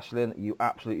history of wrestling you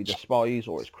absolutely despise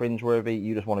or is cringeworthy,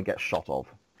 you just want to get shot of.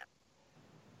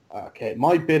 Okay,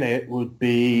 my Bin It would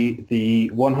be the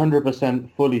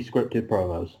 100% fully scripted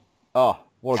promos. Oh,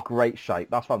 what a great shape.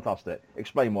 That's fantastic.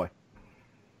 Explain why.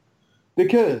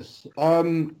 Because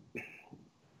I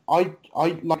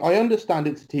understand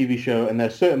it's a TV show and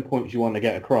there's certain points you want to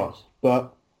get across,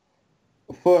 but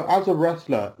as a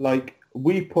wrestler, like,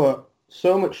 we put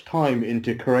so much time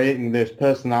into creating this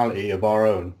personality of our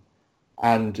own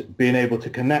and being able to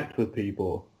connect with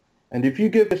people. And if you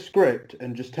give a script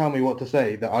and just tell me what to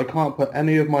say, that I can't put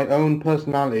any of my own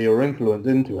personality or influence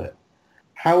into it,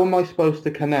 how am I supposed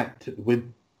to connect with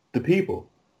the people?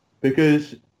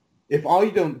 Because if I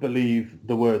don't believe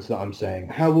the words that I'm saying,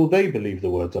 how will they believe the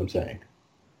words I'm saying?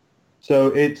 So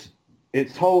it's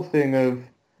whole thing of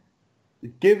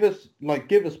give us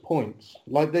points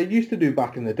like they used to do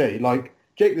back in the day. Like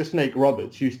Jake the Snake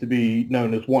Roberts used to be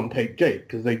known as One Take Jake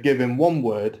because they give him one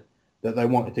word that they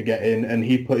wanted to get in and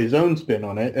he put his own spin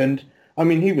on it. And I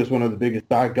mean, he was one of the biggest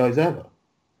bad guys ever.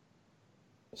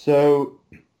 So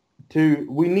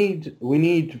we need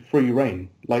free reign.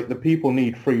 Like, the people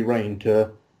need free reign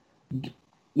to,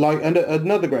 like, and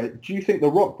another great, do you think The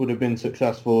Rock would have been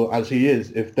successful as he is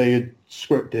if they had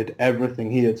scripted everything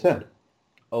he had said?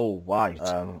 Oh, why?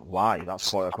 Why? That's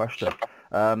quite a question.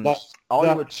 I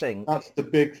would think that's the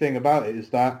big thing about it, is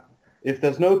that if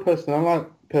there's no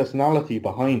personality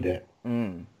behind it,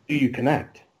 do you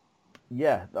connect?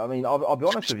 Yeah, I mean, I'll be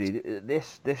honest with you.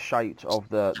 This shite of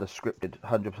the scripted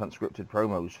 100% scripted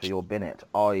promos for your Bin It,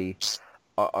 I'd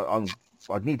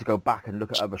need to go back and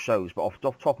look at other shows, but off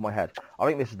the top of my head, I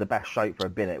think this is the best shite for a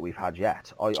Bin It we've had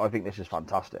yet. I think this is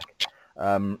fantastic.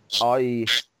 I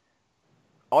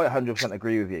 100%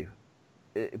 agree with you,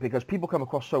 because people come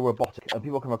across so robotic, and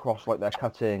people come across like they're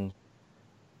cutting.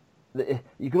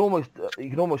 You can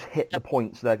almost hit the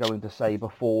points they're going to say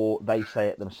before they say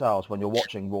it themselves when you're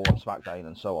watching Raw and SmackDown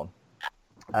and so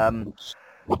on.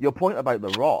 Your point about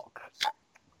The Rock,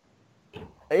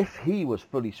 if he was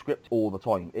fully scripted all the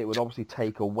time, it would obviously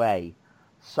take away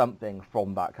something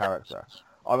from that character.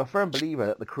 I'm a firm believer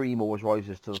that the cream always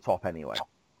rises to the top anyway.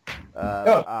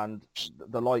 And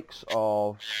the likes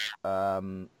of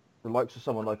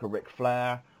someone like a Ric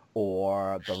Flair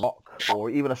or The Rock or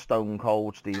even a Stone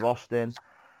Cold Steve Austin,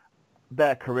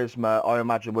 their charisma, I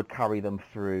imagine, would carry them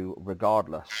through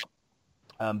regardless.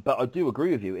 But I do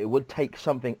agree with you. It would take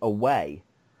something away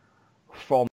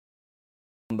from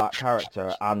that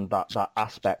character and that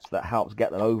aspect that helps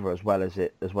get them over as well as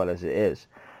it is.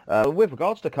 With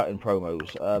regards to cutting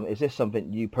promos, is this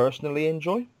something you personally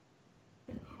enjoy?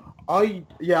 I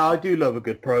do love a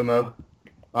good promo.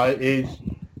 It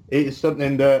is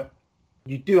something that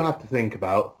you do have to think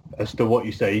about as to what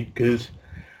you say, because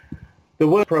the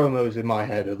worst promos in my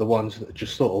head are the ones that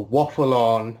just sort of waffle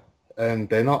on and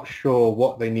they're not sure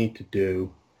what they need to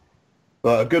do.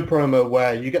 But a good promo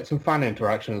where you get some fan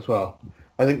interaction as well.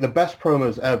 I think the best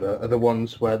promos ever are the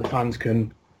ones where the fans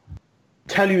can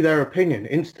tell you their opinion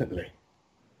instantly.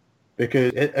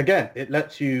 Because, it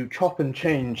lets you chop and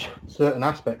change certain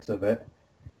aspects of it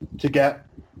to get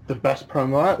the best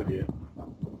promo out of you.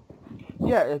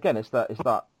 Yeah, again, it's that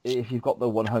if you've got the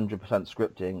 100%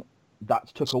 scripting,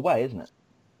 that's took away, isn't it?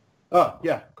 Oh,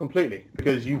 yeah, completely.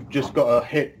 Because you've just got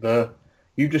to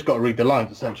read the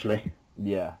lines, essentially.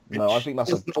 Yeah. No, I think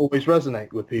that's doesn't always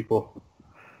resonate with people.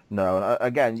 No, and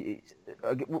again,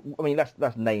 I mean,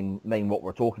 let's name what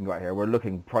we're talking about here. We're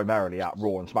looking primarily at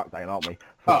Raw and SmackDown, aren't we,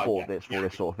 for this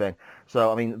sort of thing.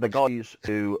 So, I mean, the guys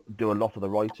who do a lot of the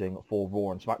writing for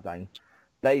Raw and SmackDown,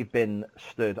 they've been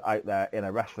stood out there in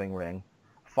a wrestling ring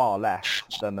far less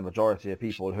than the majority of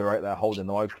people who are out there holding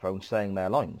the microphone saying their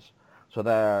lines. So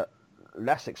they're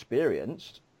less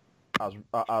experienced as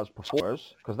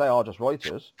performers, because they are just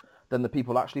writers, than the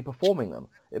people actually performing them.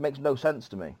 It makes no sense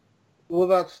to me. Well,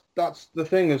 that's the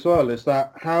thing as well, is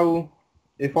that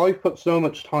if I've put so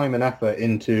much time and effort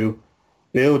into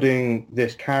building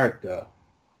this character,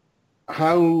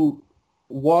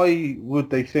 why would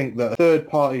they think that a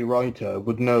third-party writer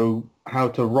would know how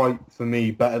to write for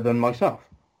me better than myself?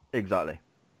 Exactly.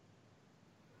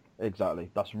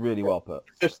 That's really well put.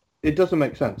 It doesn't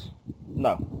make sense.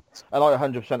 No. And I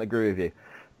 100% agree with you.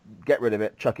 Get rid of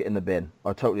it, chuck it in the bin.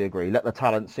 I totally agree. Let the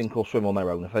talent sink or swim on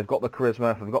their own. If they've got the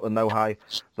charisma, if they've got the know-how,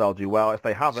 they'll do well. If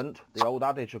they haven't, the old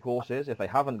adage, of course, is if they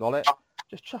haven't got it,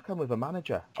 just chuck them with a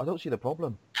manager. I don't see the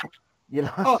problem. You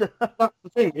know? That's the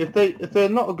thing. If they're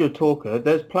not a good talker,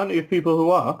 there's plenty of people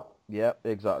who are. Yeah,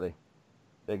 exactly.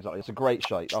 It's a great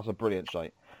shite. That's a brilliant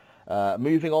shite.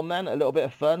 Moving on then, a little bit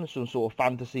of fun, some sort of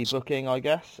fantasy booking, I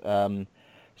guess.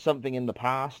 Something in the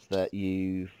past that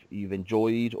you've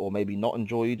enjoyed or maybe not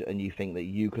enjoyed, and you think that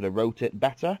you could have wrote it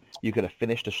better, you could have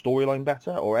finished a storyline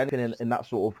better, or anything in that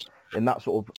sort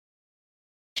of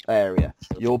area.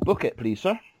 Your book it, please,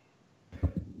 sir.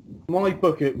 My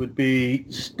bucket would be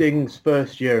Sting's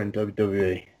first year in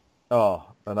WWE. Oh,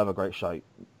 another great shite.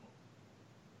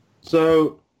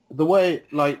 So the way,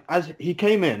 as he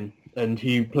came in and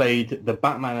he played the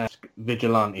Batman-esque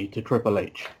vigilante to Triple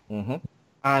H,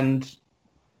 and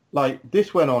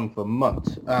this went on for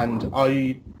months, and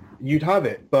you'd have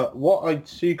it, but what I'd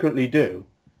secretly do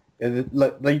is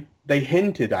they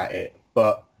hinted at it,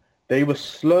 but they were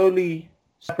slowly,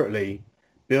 separately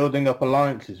building up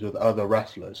alliances with other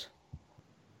wrestlers,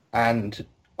 and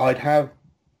I'd have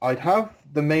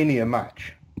the Mania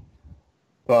match,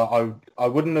 but I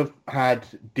wouldn't have had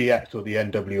DX or the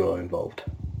NWO involved,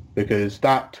 because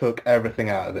that took everything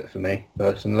out of it for me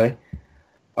personally.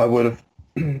 I would have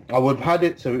had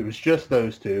it so it was just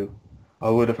those two. I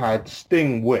would have had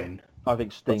Sting win. I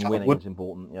think Sting winning is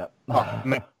important, yeah.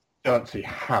 I don't see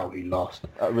how he lost.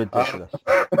 Ridiculous.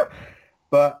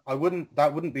 But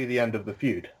that wouldn't be the end of the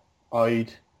feud.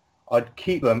 I'd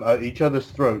keep them at each other's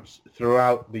throats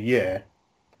throughout the year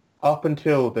up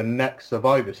until the next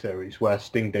Survivor Series where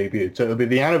Sting debuted. So it'll be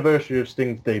the anniversary of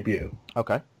Sting's debut.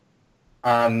 Okay.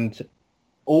 And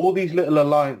all these little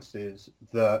alliances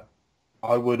that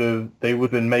they would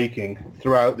have been making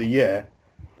throughout the year,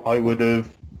 I would have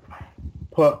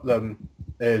put them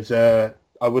as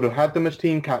I would have had them as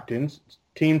team captains,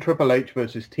 Team Triple H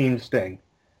versus Team Sting.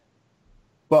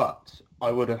 But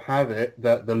I would have had it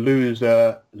that the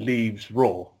loser leaves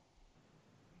Raw.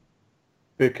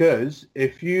 Because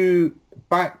if you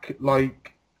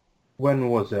when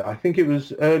was it? I think it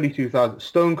was early 2000.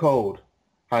 Stone Cold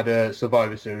had a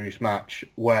Survivor Series match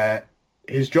where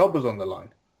his job was on the line.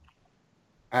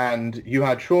 And you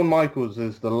had Shawn Michaels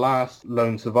as the last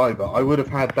lone survivor. I would have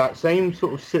had that same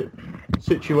sort of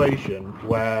situation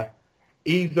where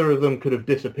either of them could have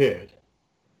disappeared.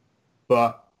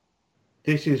 But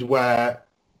this is where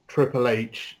Triple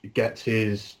H gets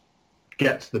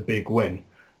the big win.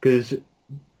 Because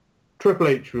Triple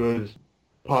H was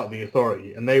part of the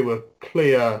Authority, and they were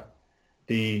clear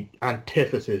the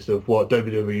antithesis of what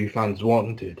WWE fans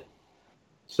wanted.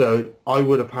 So I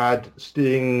would have had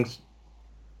Sting's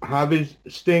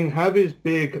Sting have his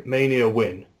big Mania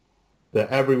win that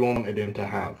everyone wanted him to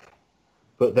have,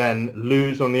 but then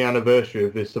lose on the anniversary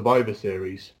of his Survivor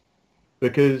Series,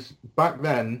 because back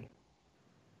then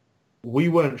we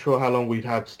weren't sure how long we'd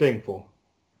have Sting for.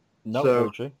 No, so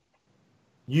very true.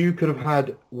 You could have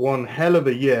had one hell of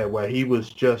a year where he was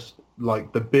just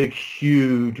like the big,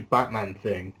 huge Batman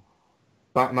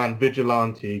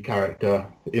vigilante character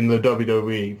in the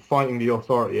WWE, fighting the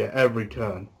Authority at every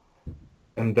turn,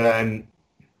 and then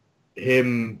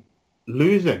him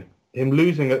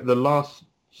losing at the last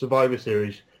Survivor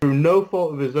Series through no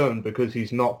fault of his own, because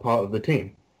he's not part of the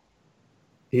team.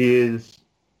 He is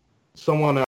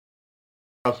someone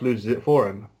else loses it for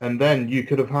him, and then you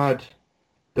could have had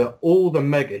all the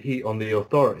mega heat on the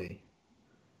Authority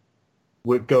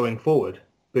with going forward,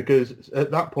 because at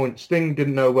that point Sting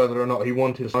didn't know whether or not he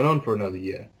wanted to sign on for another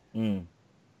year.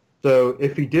 So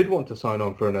if he did want to sign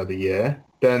on for another year,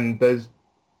 then there's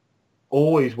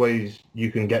always ways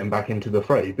you can get him back into the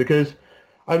fray. Because,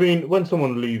 I mean,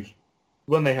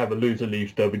 when they have a loser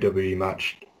leaves WWE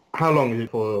match, how long is it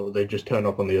before they just turn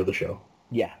up on the other show?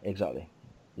 Yeah, exactly.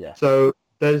 Yeah. So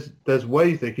there's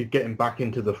ways they could get him back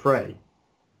into the fray.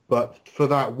 But for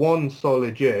that one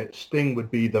solid year, Sting would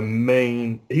be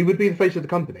he would be the face of the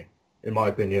company, in my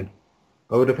opinion.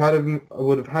 I would have had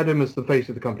him as the face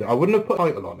of the company. I wouldn't have put a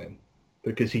title on him,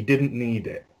 because he didn't need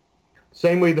it.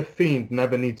 Same way the Fiend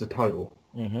never needs a title.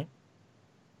 Mm-hmm.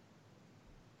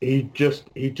 He'd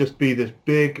just be this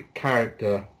big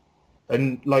character,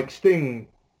 and like Sting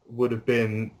would have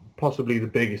been possibly the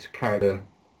biggest character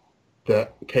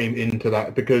that came into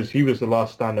that, because he was the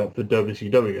last stand-up for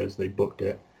WCW as they booked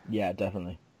it. Yeah,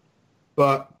 definitely.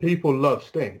 But people love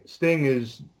Sting.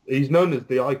 He's known as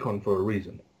the icon for a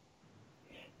reason.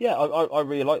 Yeah, I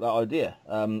really like that idea.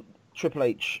 Triple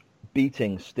H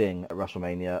beating Sting at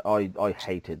WrestleMania, I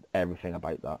hated everything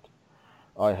about that.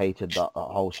 I hated that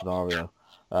whole scenario.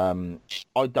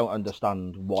 I don't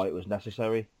understand why it was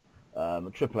necessary.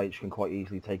 Triple H can quite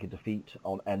easily take a defeat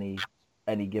on any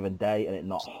given day and it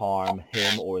not harm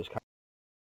him or his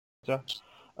character.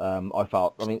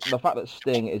 The fact that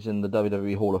Sting is in the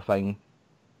WWE Hall of Fame,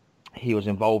 he was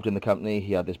involved in the company,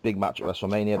 he had this big match at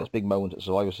WrestleMania, this big moment at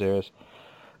Survivor Series,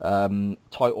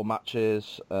 title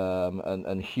matches,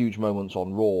 and huge moments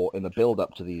on Raw in the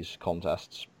build-up to these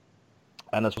contests.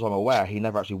 And as far as I'm aware, he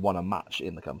never actually won a match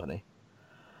in the company.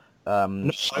 No,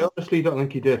 I honestly don't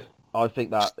think he did. I think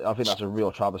that's a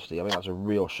real travesty. I think that's a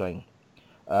real shame.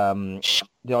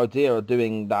 The idea of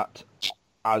doing that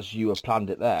as you have planned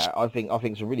it there, I think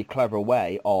it's a really clever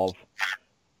way of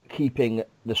keeping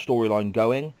the storyline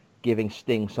going, giving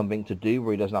Sting something to do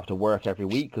where he doesn't have to work every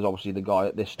week, because obviously the guy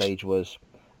at this stage was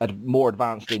more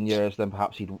advanced in years than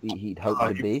perhaps he'd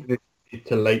hoped to be.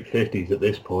 To late 50s at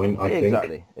this point, I think.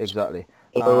 Exactly.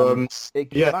 So, it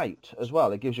gives an out as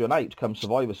well. It gives you an out come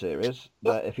Survivor Series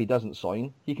that if he doesn't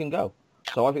sign, he can go.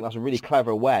 So I think that's a really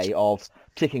clever way of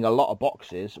ticking a lot of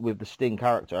boxes with the Sting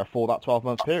character for that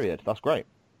 12-month period. That's great.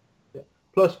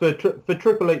 Plus, for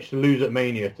Triple H to lose at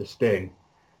Mania to Sting,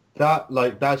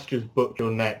 that's just booked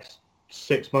your next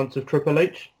 6 months of Triple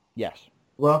H. Yes.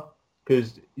 Well,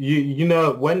 because you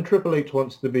know when Triple H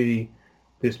wants to be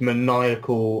this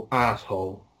maniacal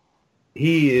asshole,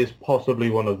 he is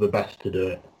possibly one of the best to do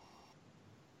it.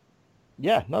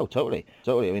 Yeah, no, totally.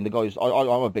 I mean, the guy's. I'm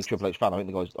a big Triple H fan. I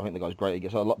think the guy's great. He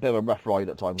gets a bit of a rough ride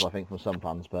at times, I think, from some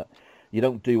fans. But you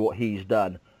don't do what he's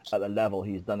done at the level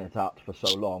he's done it at for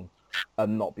so long,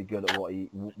 and not be good at what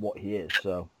he is.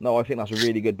 So no, I think that's a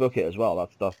really good book as well.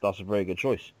 That's a very good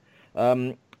choice.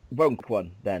 One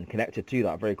one then connected to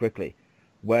that very quickly.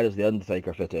 Where does the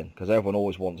Undertaker fit in? Because everyone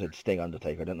always wanted Sting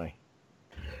Undertaker, didn't they?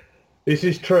 This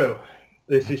is true.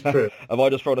 Have I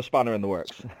just thrown a spanner in the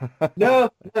works? No.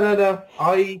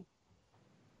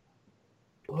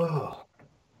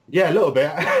 Yeah, a little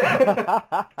bit.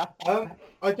 I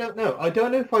don't know. I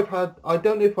don't know if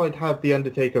I'd have the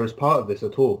Undertaker as part of this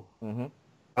at all. Mm-hmm.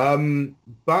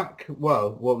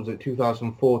 What was it?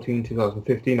 2014,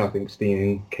 2015. I think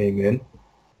Sting came in.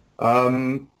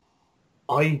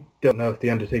 I don't know if the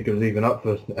Undertaker was even up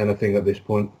for anything at this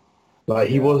point. Like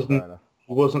he wasn't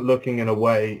looking in a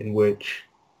way in which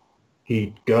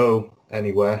he'd go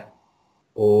anywhere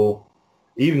or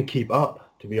even keep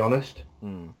up, to be honest.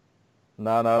 No,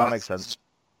 that makes sense.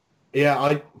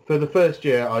 Yeah, for the first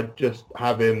year, I'd just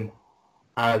have him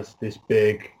as this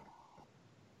big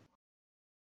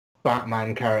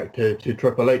Batman character to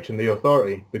Triple H and the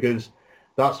Authority, because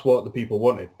that's what the people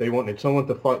wanted. They wanted someone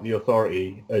to fight the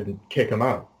Authority and kick him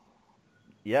out.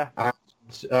 Yeah.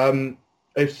 And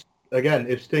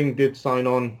if Sting did sign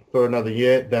on for another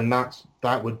year, then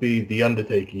that would be the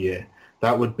Undertaker year.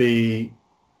 That would be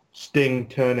Sting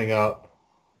turning up,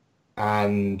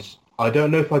 and I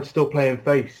don't know if I'd still play him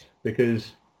face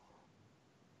because,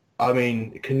 I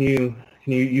mean,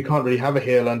 you can't really have a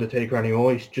heel Undertaker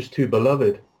anymore. He's just too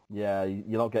beloved. Yeah,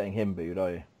 you're not getting him booed,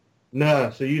 are you? No,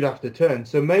 so you'd have to turn.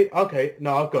 So, okay,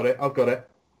 no, I've got it.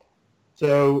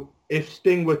 So, if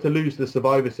Sting were to lose the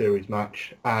Survivor Series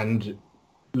match and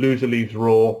loser leaves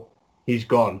Raw, he's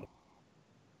gone.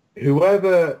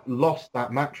 Whoever lost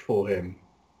that match for him,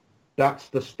 that's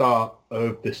the start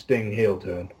of the Sting heel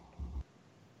turn.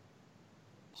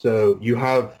 So you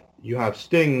have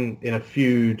Sting in a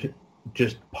feud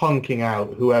just punking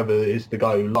out whoever is the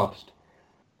guy who lost,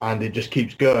 and it just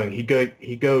keeps going.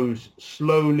 He goes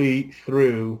slowly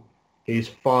through his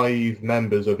 5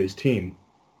 members of his team,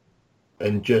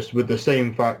 and just with the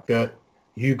same fact that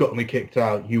you got me kicked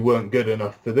out, you weren't good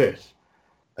enough for this,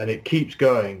 and it keeps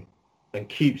going and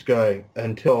keeps going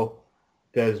until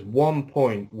there's one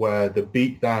point where the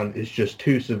beatdown is just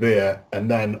too severe, and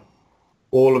then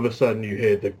all of a sudden you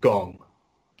hear the gong.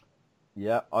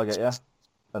 Yeah, I get you.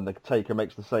 And the Taker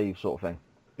makes the save sort of thing.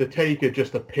 The Taker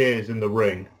just appears in the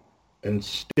ring, and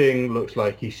Sting looks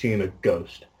like he's seen a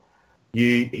ghost.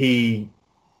 He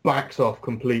backs off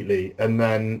completely, and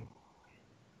then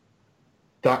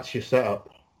that's your setup.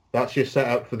 That's your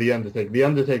setup for The Undertaker. The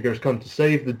Undertaker has come to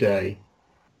save the day.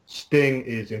 Sting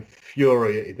is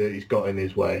infuriated that he's got in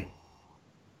his way.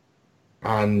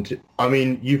 And I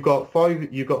mean, you've got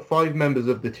five members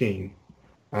of the team,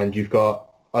 and you've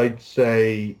got, I'd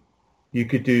say, you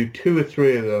could do 2 or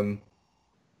 3 of them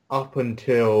up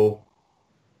until,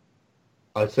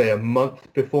 I'd say, a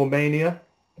month before Mania.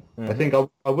 Mm-hmm. I think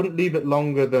I wouldn't leave it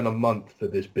longer than a month for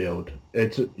this build.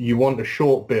 You want a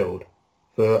short build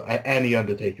for any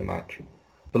Undertaker match.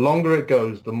 The longer it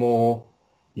goes, the more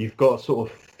you've got to sort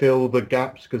of fill the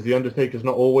gaps, because the Undertaker's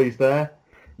not always there.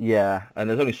 Yeah, and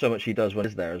there's only so much he does when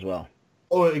he's there as well.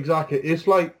 Oh, exactly. It's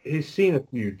like his Cena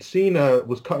feud. Cena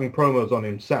was cutting promos on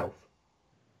himself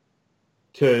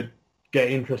to get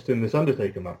interest in this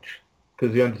Undertaker match,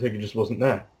 because the Undertaker just wasn't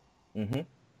there. Mm-hmm.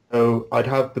 So I'd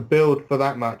have the build for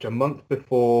that match a month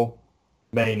before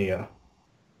Mania,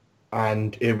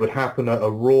 and it would happen at a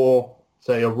Raw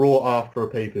after a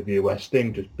pay-per-view, where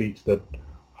Sting just beats the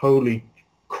holy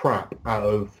crap out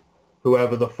of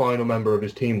whoever the final member of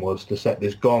his team was to set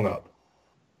this gong up.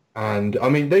 And I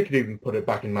mean, they could even put it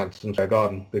back in Madison Square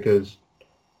Garden, because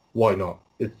why not?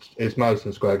 It's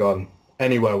Madison Square Garden.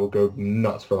 Anywhere will go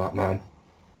nuts for that man.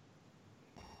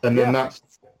 And then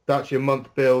that's your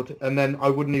month build. And then I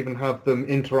wouldn't even have them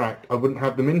interact.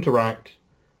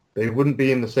 They wouldn't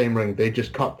be in the same ring. They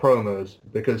just cut promos,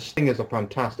 because Sting is a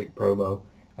fantastic promo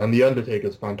and The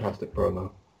Undertaker's a fantastic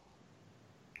promo.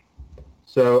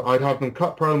 So I'd have them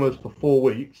cut promos for 4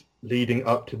 weeks leading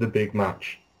up to the big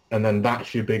match, and then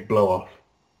that's your big blow off.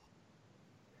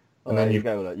 And then you've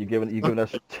given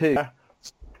us 2.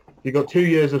 You got 2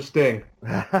 years of Sting.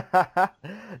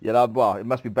 Yeah, well, it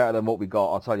must be better than what we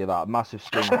got. I'll tell you that. Massive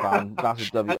Sting fan,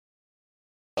 massive W.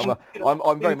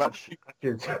 I'm very much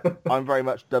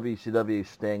WCW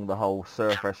Sting. The whole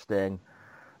Surfer Sting,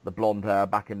 the blonde hair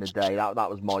back in the day. That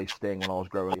was my Sting when I was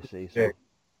growing. You see.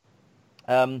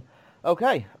 So.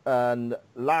 Okay, and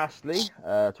lastly,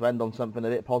 to end on something a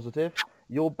bit positive,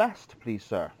 your best, please,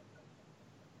 sir.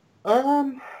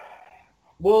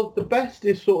 Well, the best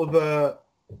is sort of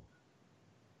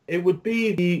it would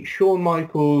be the Shawn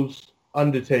Michaels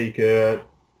Undertaker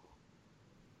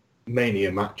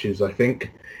Mania matches, I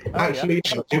think. Actually,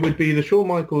 it would be the Shawn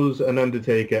Michaels and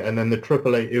Undertaker, and then the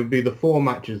Triple H. It would be the 4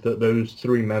 matches that those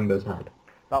 3 members had.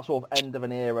 That sort of end of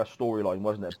an era storyline,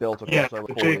 wasn't it? Built across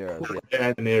over 4 years. Yeah,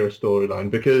 end of an era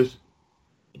storyline, because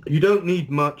you don't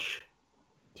need much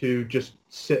to just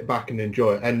sit back and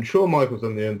enjoy it. And Shawn Michaels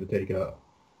and The Undertaker,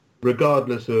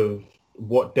 regardless of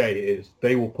what day it is,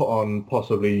 they will put on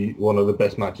possibly one of the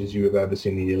best matches you have ever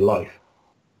seen in your life.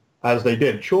 As they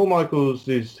did. Shawn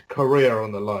Michaels' career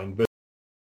on the line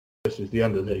versus The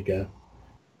Undertaker,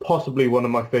 possibly one of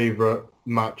my favourite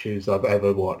matches I've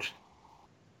ever watched.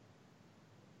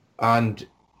 And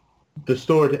the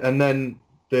story, and then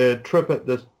the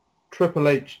Triple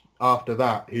H after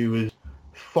that, who was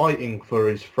fighting for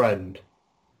his friend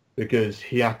because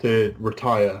he had to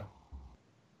retire,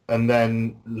 and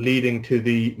then leading to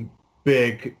the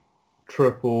big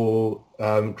Triple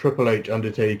H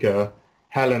Undertaker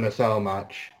Hell in a Cell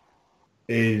match,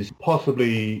 is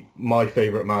possibly my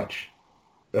favourite match.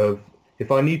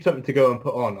 If I need something to go and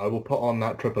put on, I will put on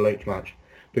that Triple H match,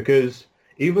 because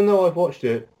even though I've watched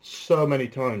it so many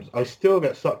times, I still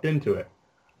get sucked into it.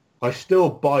 I still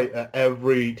bite at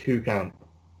every 2 count.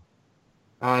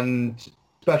 And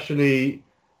especially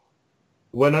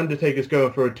when Undertaker's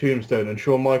going for a tombstone and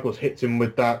Shawn Michaels hits him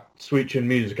with that Sweet Chin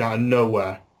music out of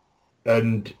nowhere,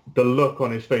 and the look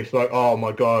on his face like, oh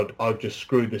my God, I've just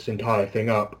screwed this entire thing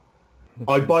up.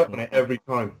 I bite on it every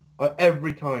time.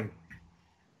 Every time.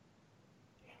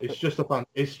 It's just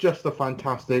a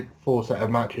fantastic full set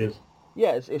of matches.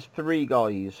 Yeah, it's three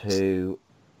guys who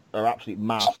are absolute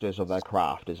masters of their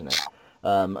craft, isn't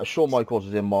it? Shawn Michaels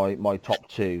is in my top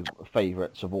two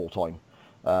favourites of all time.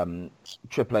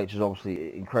 Triple H is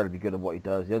obviously incredibly good at what he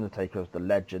does. The Undertaker is the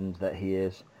legend that he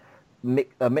is.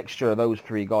 A mixture of those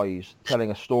three guys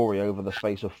telling a story over the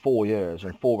space of 4 years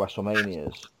and 4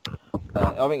 WrestleManias.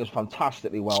 I think it's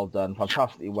fantastically well done,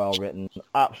 fantastically well written,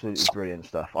 absolutely brilliant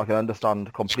stuff. I can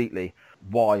understand completely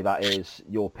why that is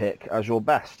your pick as your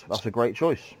best. That's a great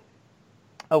choice.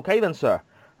 Okay then, sir.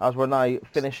 As we're now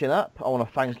finishing up, I want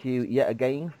to thank you yet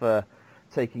again for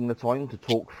taking the time to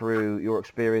talk through your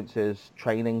experiences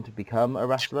training to become a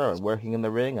wrestler and working in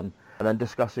the ring and then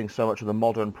discussing so much of the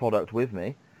modern product with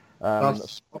me.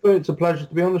 It's a pleasure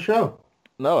to be on the show.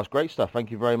 No, that's great stuff.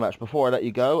 Thank you very much. Before I let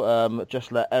you go,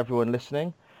 just let everyone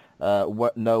listening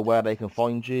know where they can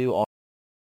find you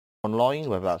online,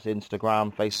 whether that's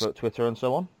Instagram, Facebook, Twitter, and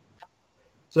so on.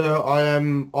 So I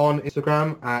am on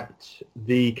Instagram at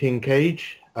the King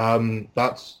Cage.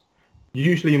 That's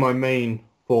usually my main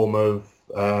form of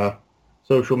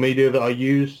social media that I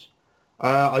use.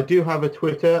 I do have a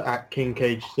Twitter at King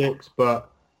Cage 6, but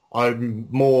I'm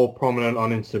more prominent on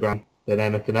Instagram than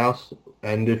anything else.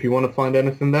 And if you want to find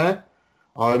anything there,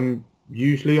 I'm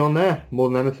usually on there more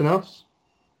than anything else.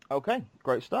 Okay,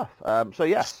 great stuff. So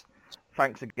yes,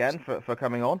 thanks again for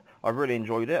coming on. I've really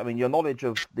enjoyed it. I mean, your knowledge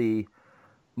of the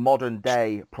modern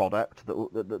day product,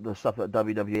 the stuff that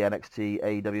WWE, NXT,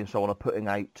 AEW, and so on are putting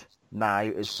out now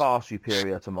is far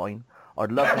superior to mine.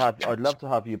 I'd love to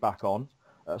have you back on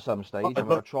at some stage. I'm going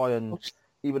to try and,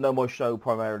 even though my show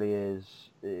primarily is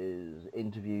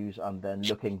interviews and then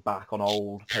looking back on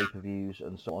old pay-per-views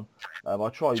and so on, I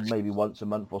try maybe once a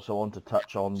month or so on to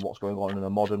touch on what's going on in the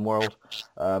modern world.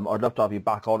 I'd love to have you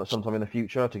back on at some time in the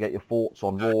future to get your thoughts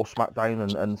on Raw,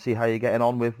 SmackDown, and see how you're getting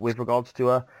on with regards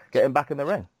to getting back in the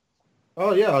ring.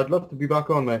 Oh yeah, I'd love to be back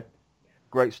on, mate.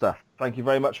 Great stuff. Thank you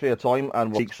very much for your time,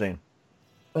 and we'll speak soon.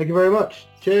 Thank you very much.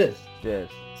 Cheers. Cheers.